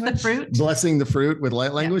light language. The fruit. Blessing the fruit with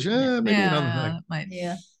light language. Maybe another thing.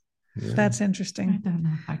 Yeah. That's interesting. I don't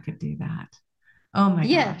know if I could do that. Oh my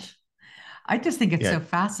gosh. I just think it's so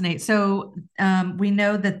fascinating. So we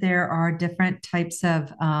know that there are different types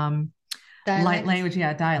of light language,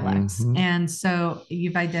 dialects. Mm-hmm. And so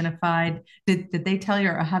you've identified, did they tell you,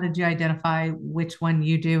 or how did you identify which one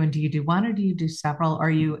you do? And do you do one or do you do several? Or are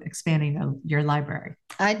you expanding your library?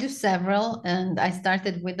 I do several, and I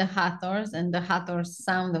started with the Hathors, and the Hathors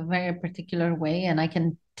sound a very particular way, and I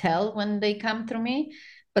can tell when they come through me.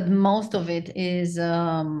 But most of it is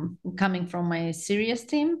coming from my Sirius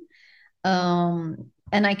team. And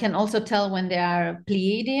I can also tell when they are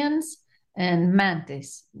Pleiadians and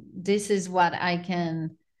Mantis. This is what I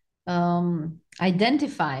can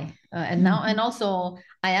identify. And also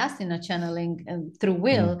I asked in a channeling through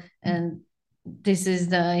Will, and this is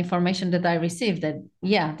the information that I received, that,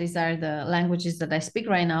 these are the languages that I speak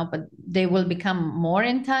right now, but they will become more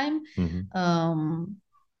in time.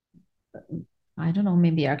 I don't know,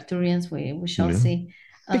 maybe Arcturians, we shall see.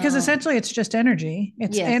 Because essentially it's just energy.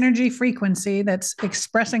 It's energy frequency that's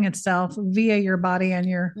expressing itself via your body and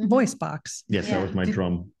your voice box. Yes, that was my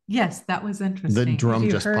drum. Yes, that was interesting. The drum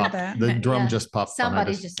just popped. The drum just popped.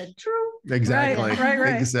 Somebody just said true. Exactly.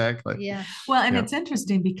 Right. Exactly. Yeah. Well, and it's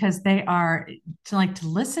interesting because they are to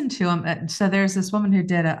listen to them. So there's this woman who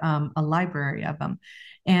did a library of them,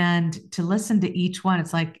 and to listen to each one,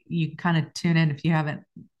 it's like you kind of tune in if you haven't.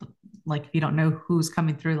 Like, if you don't know who's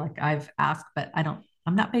coming through, like I've asked, but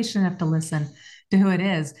I'm not patient enough to listen to who it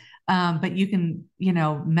is. But you can,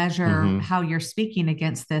 measure how you're speaking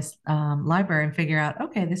against this library and figure out,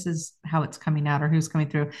 okay, this is how it's coming out or who's coming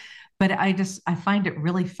through. But I find it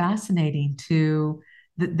really fascinating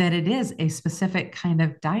that it is a specific kind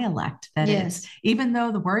of dialect that is, even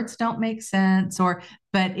though the words don't make sense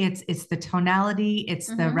but it's the tonality, it's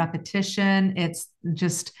the repetition, it's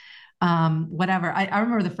just, whatever. I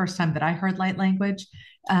remember the first time that I heard light language,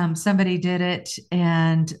 somebody did it,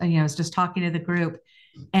 and I was just talking to the group,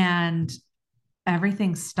 and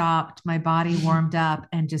everything stopped. My body warmed up,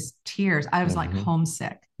 and just tears. I was like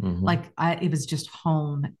homesick, like it was just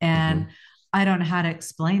home, and I don't know how to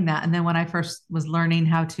explain that. And then when I first was learning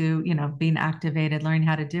how to, being activated, learning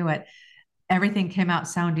how to do it, everything came out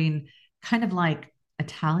sounding kind of like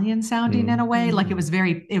Italian sounding in a way, like it was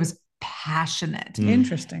passionate.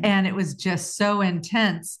 Interesting. And it was just so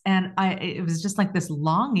intense. And it was just like this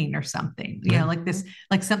longing or something,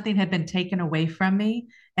 like something had been taken away from me,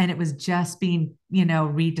 and it was just being,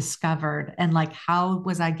 rediscovered. And like, how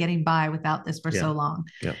was I getting by without this for so long?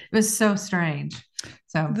 It was so strange.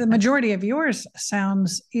 So the majority of yours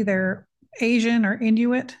sounds either Asian or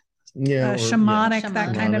Inuit, shamanic,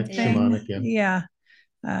 that kind of thing. Shamanic,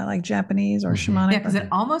 like Japanese or shamanic. Yeah, because it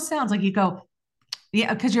almost sounds like you go,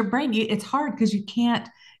 because your brain, it's hard because you can't,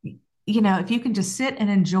 if you can just sit and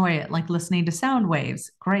enjoy it, like listening to sound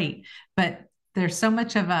waves, great. But there's so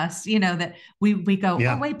much of us, that we go,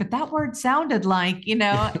 oh, wait, but that word sounded like, and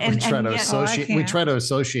we try to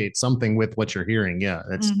associate something with what you're hearing. Yeah.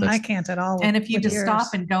 That's I can't at all. And if you just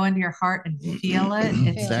stop and go into your heart and feel it,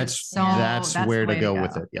 that's where to go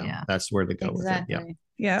with it. Yeah. That's where to go with it. Yeah.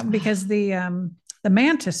 Yeah. Because the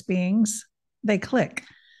mantis beings, they click.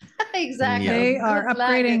 Exactly. They are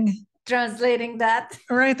upgrading, translating that.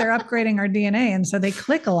 Right. They're upgrading our DNA. And so they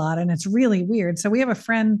click a lot, and it's really weird. So we have a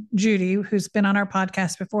friend, Judy, who's been on our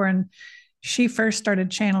podcast before, and she first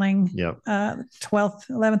started channeling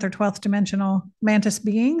 11th or 12th dimensional mantis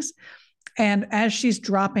beings. And as she's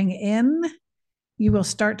dropping in, you will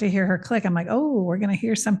start to hear her click. I'm like, oh, we're going to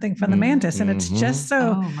hear something from the mantis. And it's just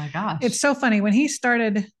so, oh my gosh, it's so funny. When he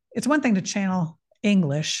started, it's one thing to channel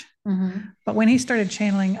English, but when he started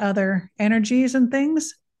channeling other energies and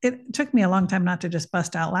things, it took me a long time not to just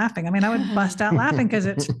bust out laughing. I mean, I would bust out laughing because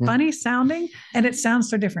it's funny sounding and it sounds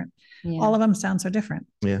so different. All of them sound so different.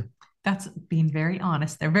 Yeah. That's being very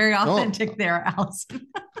honest. They're very authentic there, Allison.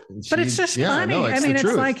 But it's just funny. I mean, it's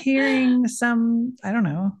like hearing something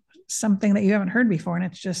that you haven't heard before. And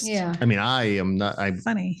it's just, I mean, I'm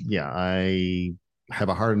funny. Yeah. I have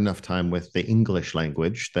a hard enough time with the English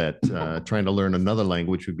language that trying to learn another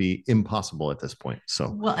language would be impossible at this point. So,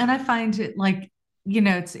 well, and I find it like,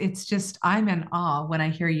 it's just, I'm in awe when I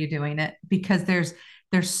hear you doing it, because there's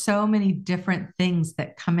so many different things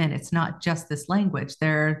that come in. It's not just this language.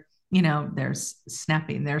 There there's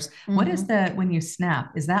snapping. There's what is when you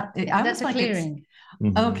snap? Is that that's a clearing?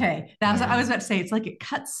 Okay. I was about to say, it's like it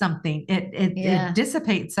cuts something. It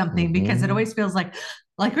dissipates something because it always feels like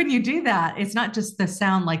when you do that, it's not just the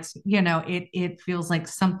sound, like, it feels like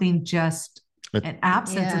something just an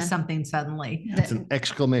absence of something suddenly. It's an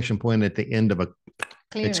exclamation point at the end of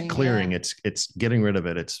it's clearing. It's getting rid of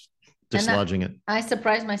it. It's dislodging it. I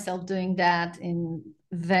surprise myself doing that in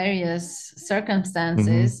various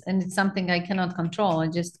circumstances, and it's something I cannot control. I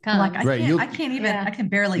just can't. Like I can't even. I can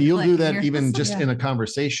barely. You'll do that even just in a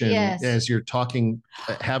conversation as you're talking,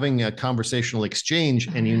 having a conversational exchange,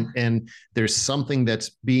 and there's something that's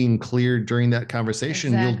being cleared during that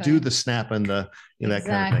conversation. You'll do the snap and the that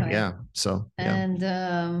kind of thing. Yeah. So and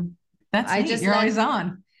that's you're always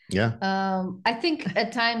on. Yeah. I think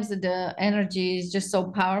at times the energy is just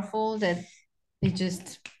so powerful that it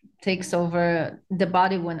just takes over the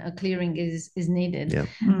body when a clearing is needed. Yeah.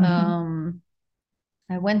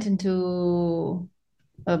 I went into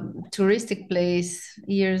a touristic place 4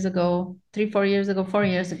 years ago,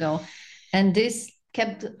 and this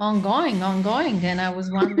kept on going. And I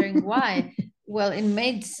was wondering why. Well, it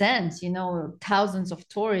made sense, thousands of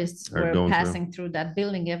tourists were passing through that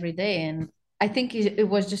building every day, and I think it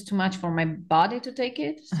was just too much for my body to take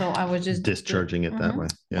it. So I was just discharging it that way.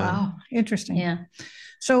 Yeah. Wow. Interesting. Yeah.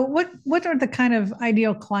 So what are the kind of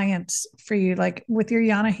ideal clients for you? Like with your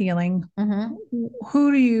Yana healing,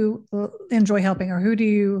 who do you enjoy helping, or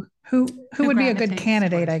who would be a good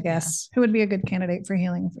candidate, I guess? Yeah. Who would be a good candidate for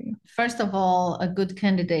healing for you? First of all, a good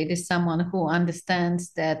candidate is someone who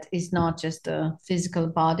understands that it's not just a physical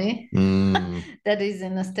body that is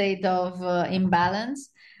in a state of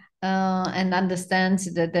imbalance. And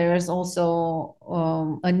understands that there is also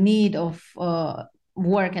a need of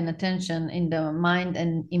work and attention in the mind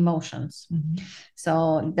and emotions.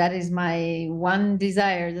 So that is my one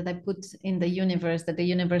desire that I put in the universe, that the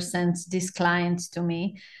universe sends these clients to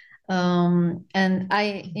me. And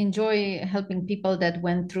I enjoy helping people that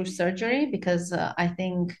went through surgery, because I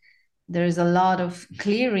think there's a lot of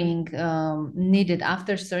clearing needed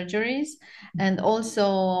after surgeries. And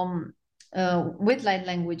also with light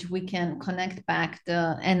language, we can connect back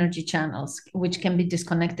the energy channels, which can be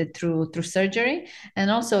disconnected through surgery. And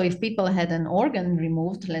also if people had an organ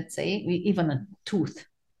removed, let's say even a tooth,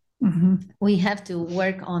 we have to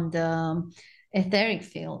work on the etheric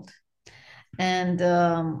field. And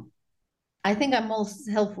I think I'm most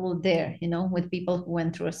helpful there, with people who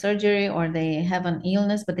went through a surgery or they have an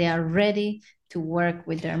illness, but they are ready to work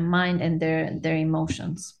with their mind and their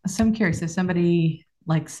emotions. So I'm curious, if somebody,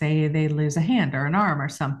 like, say they lose a hand or an arm or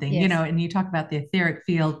something, and you talk about the etheric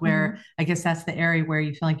field, where I guess that's the area where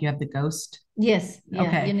you feel like you have the ghost. Yes. Yeah.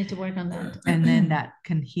 Okay. You need to work on that. And then that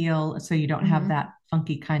can heal, so you don't have that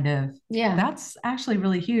funky kind of, that's actually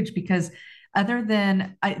really huge, because other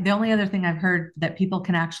than the only other thing I've heard that people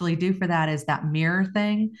can actually do for that is that mirror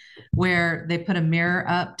thing, where they put a mirror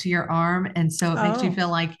up to your arm. And so it makes you feel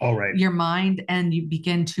like your mind, and you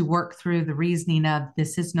begin to work through the reasoning of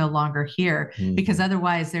this is no longer here, because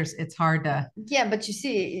otherwise it's hard to. Yeah. But you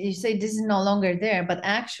say this is no longer there, but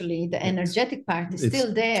actually the energetic part is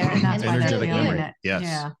still there. And that's why they're feeling it. Yes.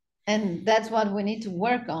 Yeah. And that's what we need to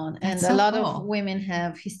work on. And a lot of women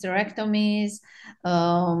have hysterectomies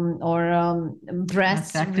or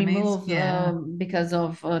breasts removed because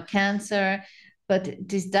of cancer. But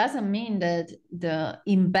this doesn't mean that the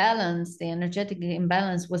imbalance, the energetic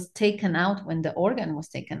imbalance, was taken out when the organ was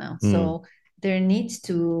taken out. So there needs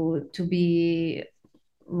to be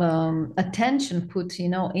attention put,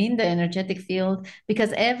 in the energetic field,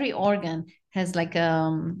 because every organ has like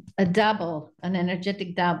an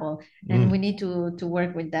energetic double, and we need to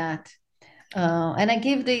work with that. And I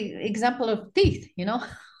give the example of teeth, we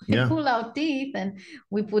pull out teeth and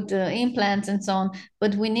we put implants and so on,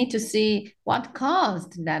 but we need to see what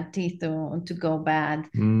caused that teeth to go bad,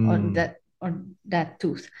 or that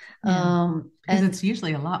tooth. Because it's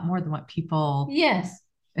usually a lot more than what people. Yes.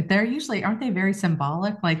 They're usually, aren't they very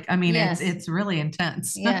symbolic? Like, I mean, it's really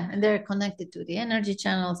intense. Yeah. And they're connected to the energy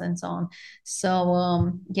channels and so on.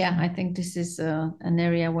 So, I think this is an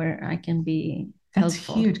area where I can be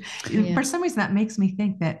helpful. That's huge. Yeah. For some reason, that makes me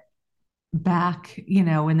think that back,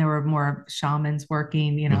 when there were more shamans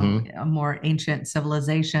working, more ancient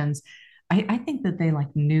civilizations, I think that they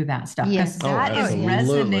knew that stuff, because that is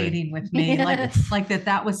resonating with me. Like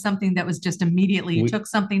that was something that was just immediately, you took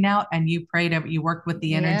something out and you prayed, you worked with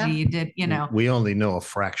the energy, you did, We only know a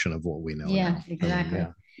fraction of what we know. Yeah, now. exactly.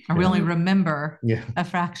 Or we only remember a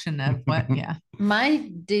fraction of what, My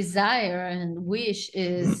desire and wish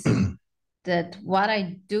is that what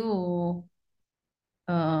I do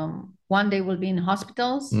one day will be in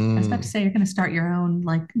hospitals. I was about to say, you're going to start your own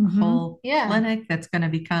whole clinic that's going to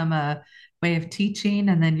become a way of teaching.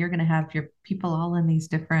 And then you're going to have your people all in these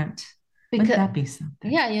different, wouldn't that be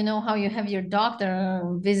something? Yeah. You know how you have your doctor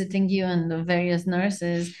visiting you and the various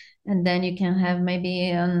nurses, and then you can have maybe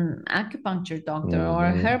an acupuncture doctor or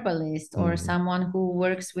a herbalist or someone who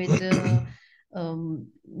works with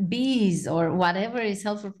bees or whatever is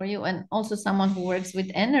helpful for you, and also someone who works with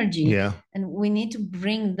energy. Yeah. And we need to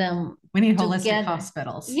bring them. We need holistic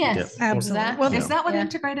hospitals. Yes, absolutely. Well, is that what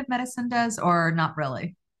integrative medicine does, or not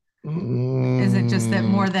really? Is it just that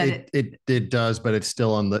more that it does, but it's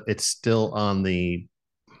still on the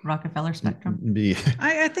Rockefeller spectrum?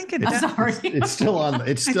 I think it does. Sorry. It's still on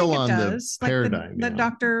the paradigm. Like the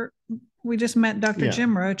doctor, we just met Dr.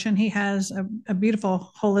 Jim Roach, and he has a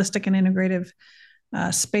beautiful holistic and integrative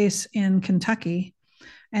space in Kentucky.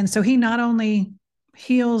 And so he not only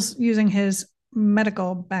heals using his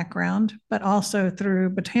medical background, but also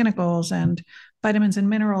through botanicals and vitamins and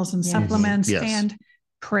minerals and supplements and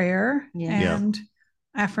prayer and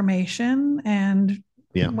affirmation and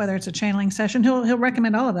whether it's a channeling session, he'll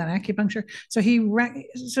recommend all of that, acupuncture. So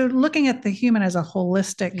so looking at the human as a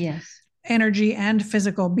holistic energy and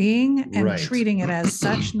physical being, and treating it as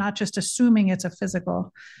such, not just assuming it's a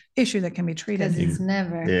physical issue that can be treated. It's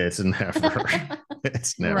never. It's never.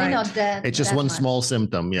 It's never. Right. It's just one small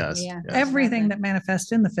symptom. Yes. Yeah. Everything that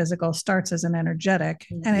manifests in the physical starts as an energetic,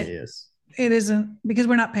 and it isn't, because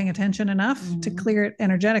we're not paying attention enough to clear it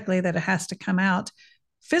energetically, that it has to come out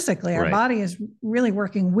physically. Our body is really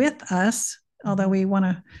working with us, although we want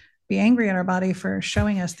to be angry at our body for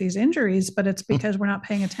showing us these injuries, but it's because we're not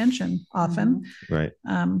paying attention often. Right.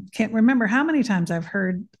 Can't remember how many times I've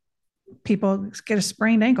heard people get a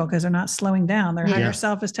sprained ankle because they're not slowing down. Their higher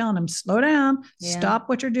self is telling them, slow down, stop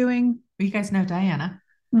what you're doing. Well, you guys know Diana.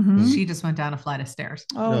 She just went down a flight of stairs.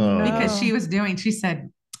 Oh, no. Because she said,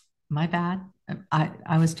 my bad.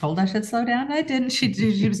 I was told I should slow down. I didn't.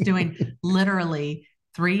 She was doing literally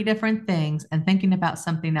 3 different things and thinking about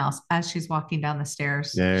something else as she's walking down the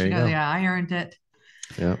stairs. There you go. Yeah, I earned it.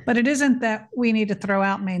 Yeah. But it isn't that we need to throw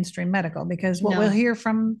out mainstream medical, because what we'll hear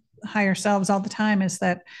from higher selves all the time is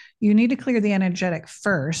that you need to clear the energetic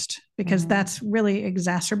first, because that's really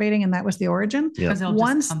exacerbating, and that was the origin. Because it'll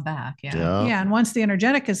just come back. And once the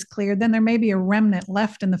energetic is cleared, then there may be a remnant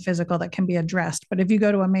left in the physical that can be addressed. But if you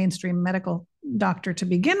go to a mainstream medical doctor to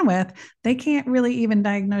begin with, they can't really even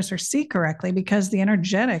diagnose or see correctly, because the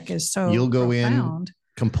energetic is so you'll go profound. In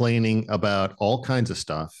complaining about all kinds of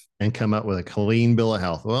stuff and come out with a clean bill of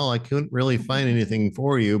health. Well, I couldn't really find anything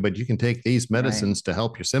for you, but you can take these medicines to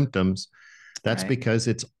help your symptoms. That's because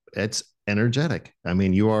it's energetic. I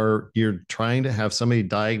mean, you're trying to have somebody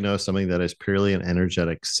diagnose something that is purely an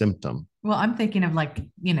energetic symptom. Well, I'm thinking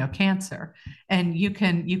of cancer, and you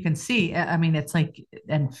can see, I mean, it's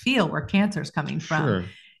and feel where cancer is coming from. Sure.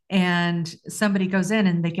 And somebody goes in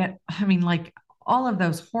and they get, all of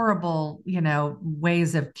those horrible,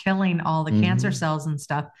 ways of killing all the cancer cells and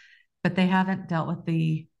stuff, but they haven't dealt with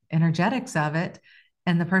the energetics of it.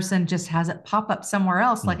 And the person just has it pop up somewhere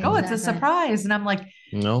else, oh, it's a surprise. And I'm like,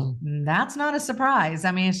 no, that's not a surprise.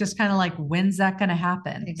 I mean, it's just kind of when's that going to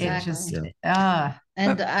happen? Exactly. It's just,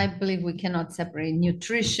 and I believe we cannot separate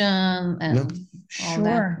nutrition and all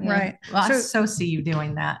that. Yeah. Right. Well, I so see you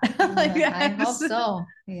doing that. I hope so.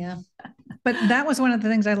 Yeah. But that was one of the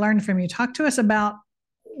things I learned from you. Talk to us about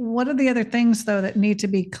what are the other things, though, that need to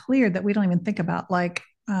be cleared that we don't even think about. Like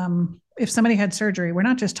if somebody had surgery, we're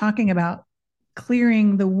not just talking about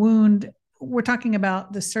clearing the wound. We're talking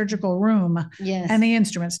about the surgical room and the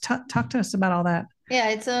instruments. Talk to us about all that. Yeah,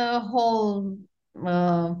 it's a whole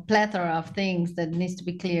plethora of things that needs to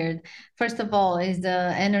be cleared. First of all is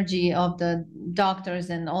the energy of the doctors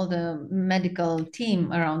and all the medical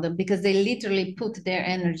team around them, because they literally put their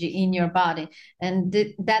energy in your body, and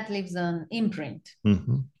that leaves an imprint.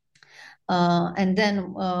 And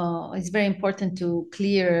then it's very important to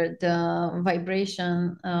clear the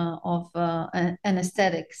vibration of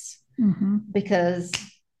anesthetics, because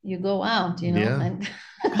you go out, and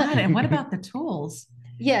God, and what about the tools?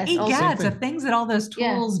 Yes, the things that all those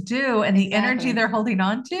tools do, and the energy they're holding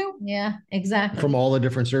on to. Yeah, exactly. From all the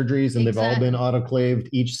different surgeries, and they've all been autoclaved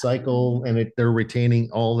each cycle, and they're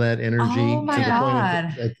retaining all that energy. Oh my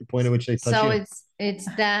God! At the point at which they touch you. So it's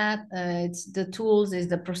the tools, is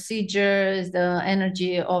the procedure, is the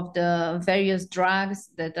energy of the various drugs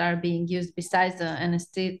that are being used besides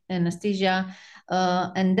the anesthesia,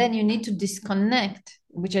 and then you need to disconnect,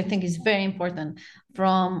 which I think is very important,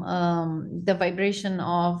 from the vibration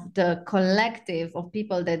of the collective of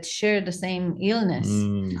people that share the same illness.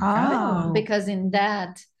 Oh. Because in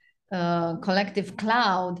that, collective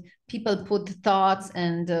cloud, people put thoughts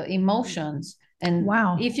and emotions. And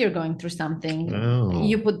if you're going through something,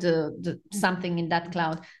 you put something in that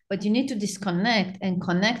cloud, but you need to disconnect and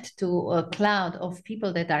connect to a cloud of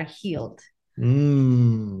people that are healed.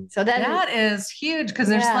 So that is huge, because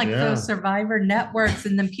there's those survivor networks,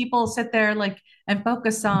 and then people sit there and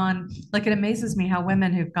focus on, it amazes me how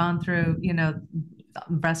women who've gone through,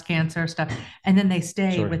 breast cancer stuff, and then they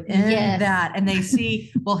stay within that, and they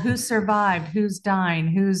see, well, who's survived, who's dying,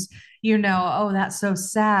 who's, oh, that's so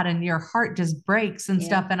sad, and your heart just breaks and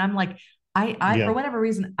stuff. And I'm like, I for whatever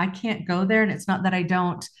reason, I can't go there. And it's not that I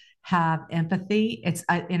don't have empathy. It's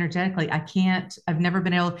energetically, I've never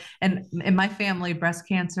been able, and in my family, breast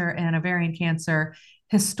cancer and ovarian cancer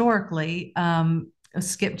historically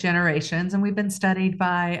skip generations, and we've been studied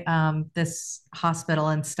by this hospital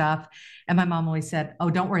and stuff. And my mom always said, oh,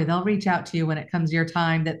 don't worry, they'll reach out to you when it comes your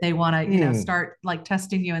time that they want to start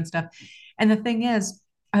testing you and stuff. And the thing is,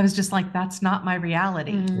 I was just like, that's not my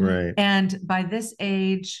reality. Right. And by this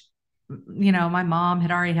age, my mom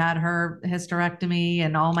had already had her hysterectomy,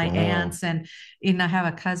 and all my aunts, and I have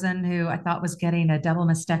a cousin who I thought was getting a double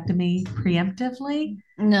mastectomy preemptively.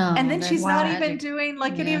 No. And then she's not even doing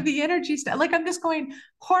any of the energy stuff. I'm just going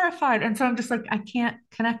horrified. And so I'm just like, I can't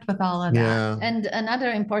connect with all of that. And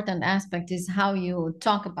another important aspect is how you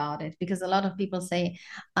talk about it, because a lot of people say,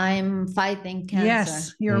 I'm fighting cancer.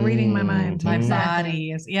 Yes, you're reading my mind. My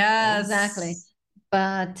body is, yes. Exactly.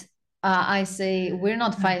 But I say, we're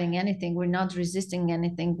not fighting anything. We're not resisting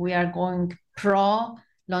anything. We are going pro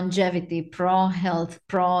longevity, pro health,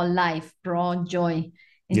 pro life, pro joy,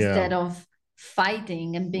 instead of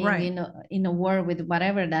fighting and being in a war with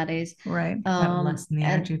whatever that is. Right.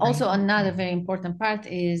 And also another very important part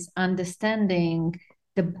is understanding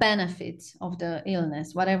the benefits of the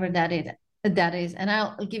illness, whatever that is. And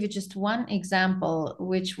I'll give you just one example,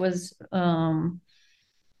 which was,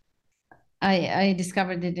 I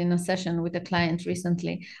discovered it in a session with a client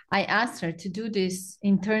recently. I asked her to do this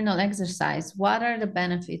internal exercise. What are the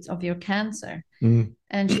benefits of your cancer?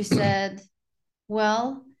 And she said,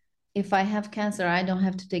 well, if I have cancer, I don't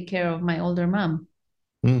have to take care of my older mom.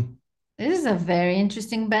 This is a very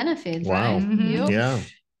interesting benefit, right?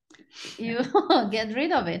 You get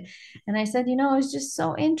rid of it. And I said, it's just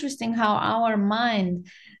so interesting how our mind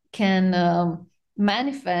can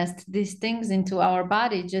manifest these things into our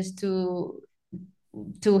body just to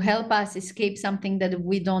help us escape something that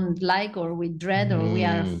we don't like, or we dread, or we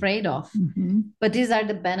are afraid of. But these are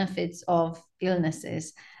the benefits of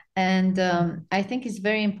illnesses. And I think it's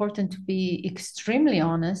very important to be extremely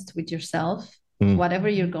honest with yourself, whatever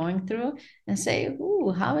you're going through, and say,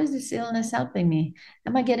 ooh, how is this illness helping me?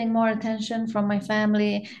 Am I getting more attention from my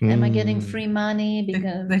family? Am I getting free money?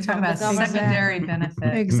 Because they talk about secondary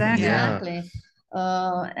benefit. Exactly.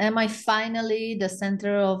 Am I finally the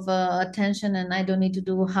center of attention, and I don't need to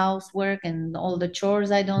do housework and all the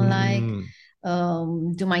chores I don't like?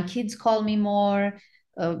 Do my kids call me more?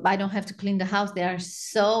 I don't have to clean the house. There are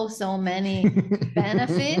so many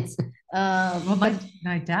benefits. Well,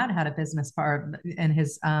 my dad had a business part in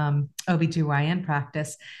his OBGYN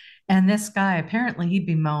practice. And this guy, apparently he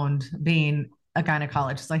bemoaned being a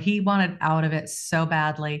gynecologist. Like, he wanted out of it so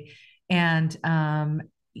badly. And,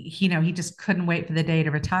 he just couldn't wait for the day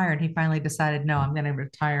to retire. And he finally decided, no, I'm going to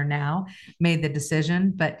retire now, made the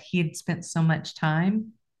decision. But he had spent so much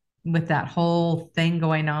time with that whole thing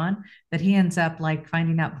going on that he ends up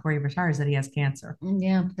finding out before he retires that he has cancer.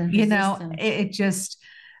 Yeah. It just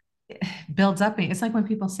builds up. It's like when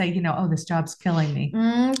people say, oh, this job's killing me.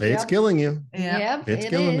 It's killing you. Yep, it's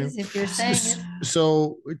killing you. If you're saying it.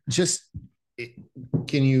 So just,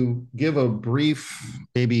 can you give a brief,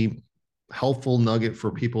 maybe helpful nugget for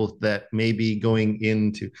people that may be going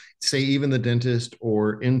into, say, even the dentist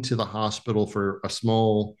or into the hospital for a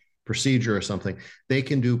small procedure or something, they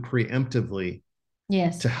can do preemptively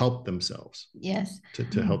to help themselves? Yes. To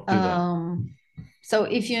help do that. So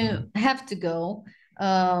if you have to go,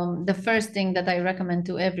 the first thing that I recommend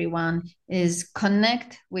to everyone is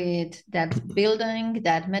connect with that building,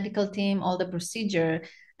 that medical team, all the procedure,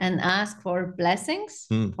 and ask for blessings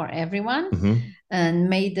for everyone, and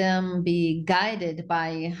may them be guided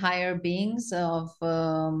by higher beings of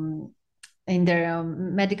in their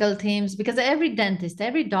medical teams, because every dentist,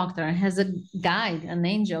 every doctor has a guide, an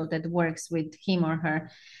angel that works with him or her.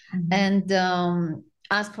 And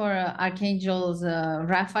ask for Archangel's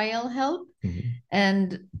Raphael help,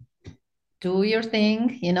 and do your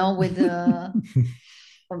thing, with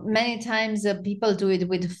many times people do it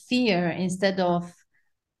with fear instead of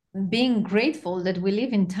being grateful that we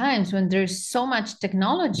live in times when there's so much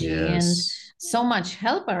technology and so much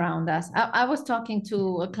help around us. I was talking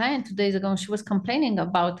to a client 2 days ago, and she was complaining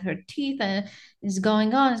about her teeth and it's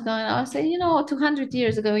going on. I said, 200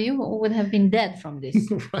 years ago, you would have been dead from this.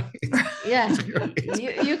 Right. Yeah.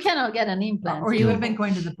 Right. You cannot get an implant. Or you would have been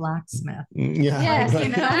going to the blacksmith. Yeah. Yes, Right.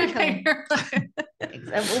 exactly.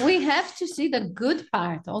 We have to see the good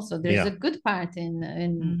part also. There's a good part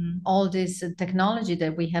in all this technology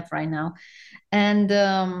that we have right now. And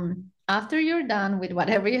after you're done with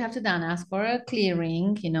whatever you have to done, ask for a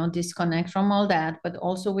clearing, disconnect from all that, but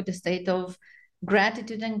also with a state of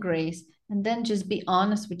gratitude and grace. And then just be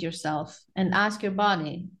honest with yourself and ask your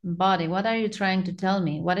body, what are you trying to tell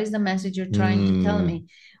me? What is the message you're trying to tell me?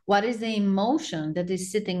 What is the emotion that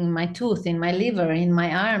is sitting in my tooth, in my liver, in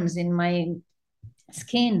my arms, in my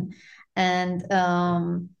skin? And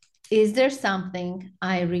is there something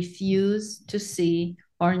I refuse to see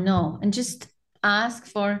or know? And just ask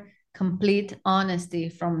for complete honesty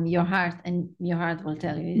from your heart, and your heart will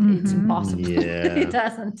tell you it's impossible. Yeah. It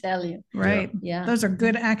doesn't tell you. Right. Yeah. Those are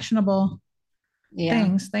good, actionable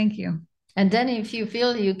things. Thank you. And then if you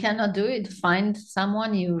feel you cannot do it, find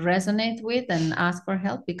someone you resonate with and ask for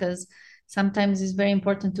help, because sometimes it's very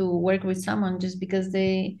important to work with someone just because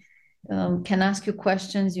they can ask you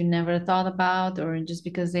questions you never thought about, or just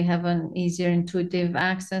because they have an easier intuitive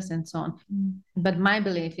access and so on. But my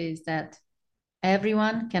belief is that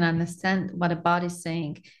everyone can understand what a body is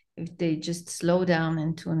saying if they just slow down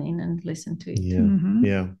and tune in and listen to it.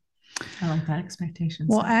 Yeah. I like that expectation.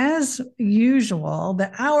 Well, as usual, the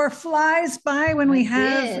hour flies by when we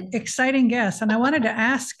have exciting guests. And I wanted to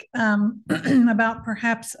ask about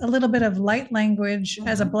perhaps a little bit of light language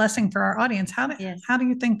as a blessing for our audience. How do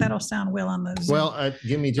you think that'll sound, Will, on those? Well,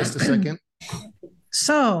 give me just a second.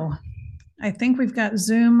 So I think we've got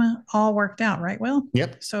Zoom all worked out, right, Will?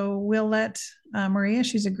 Yep. So we'll let Maria,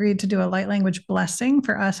 she's agreed to do a light language blessing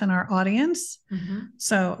for us and our audience.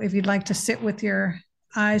 So if you'd like to sit with your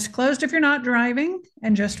eyes closed if you're not driving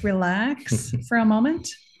and just relax for a moment.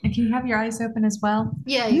 And can you have your eyes open as well?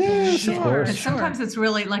 Yeah, sure. Sometimes it's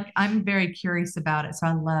really I'm very curious about it. So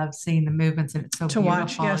I love seeing the movements, and it's so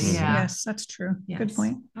beautiful. Watch. Yes, that's true. Yes. Good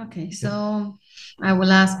point. Okay, so I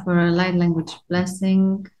will ask for a light language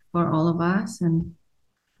blessing for all of us and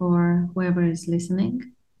for whoever is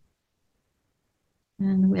listening.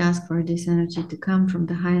 And we ask for this energy to come from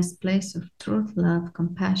the highest place of truth, love,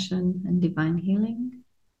 compassion, and divine healing.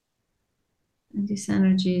 And this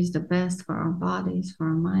energy is the best for our bodies, for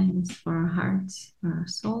our minds, for our hearts, for our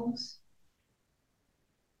souls.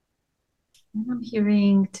 And I'm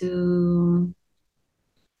hearing to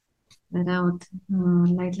let out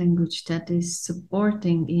light language that is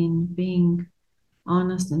supporting in being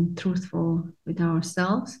honest and truthful with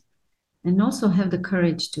ourselves, and also have the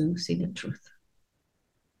courage to see the truth.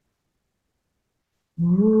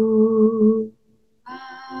 Ooh,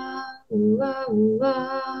 ah, ooh, ah, ooh,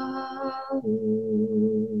 ah,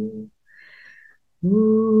 ooh.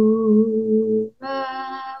 Ooh,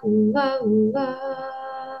 ah, ooh, ah, ooh,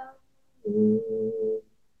 ah, ooh.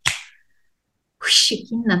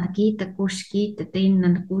 Shikina nakita kushkita tinna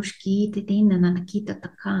nakushkita tinna nakita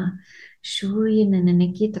taka shuyina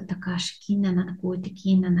nakita taka shikina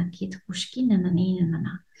nakutikina nakita kushkina nanina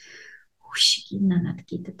nana shikina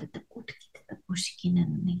nakita tatakutikita takushkina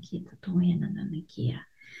nakita toyana nakia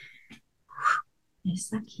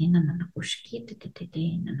esakina nakushkita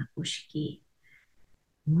titina nakushki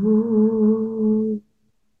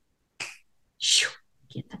shu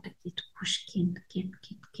kita takita kushkin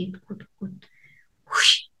kit kut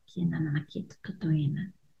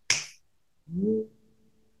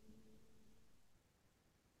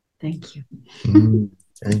Thank you.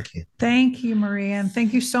 Thank you. Thank you, Maria. And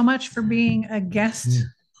thank you so much for being a guest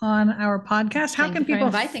on our podcast. How can people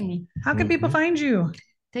inviting me? How can people find you?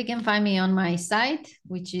 They can find me on my site,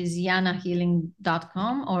 which is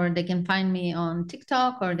yanahealing.com, or they can find me on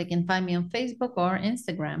TikTok, or they can find me on Facebook or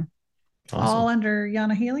Instagram. Awesome. All under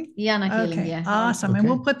Yana Healing? Yana Healing, yeah. Awesome. Okay. And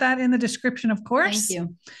we'll put that in the description, of course. Thank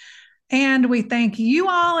you. And we thank you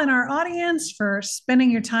all in our audience for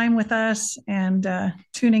spending your time with us and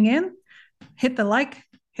tuning in. Hit the like,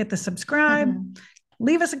 hit the subscribe,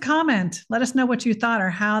 leave us a comment. Let us know what you thought or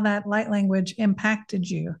how that light language impacted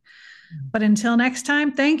you. But until next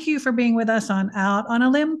time, thank you for being with us on Out on a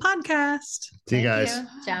Limb podcast. See you guys.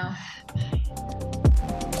 Ciao.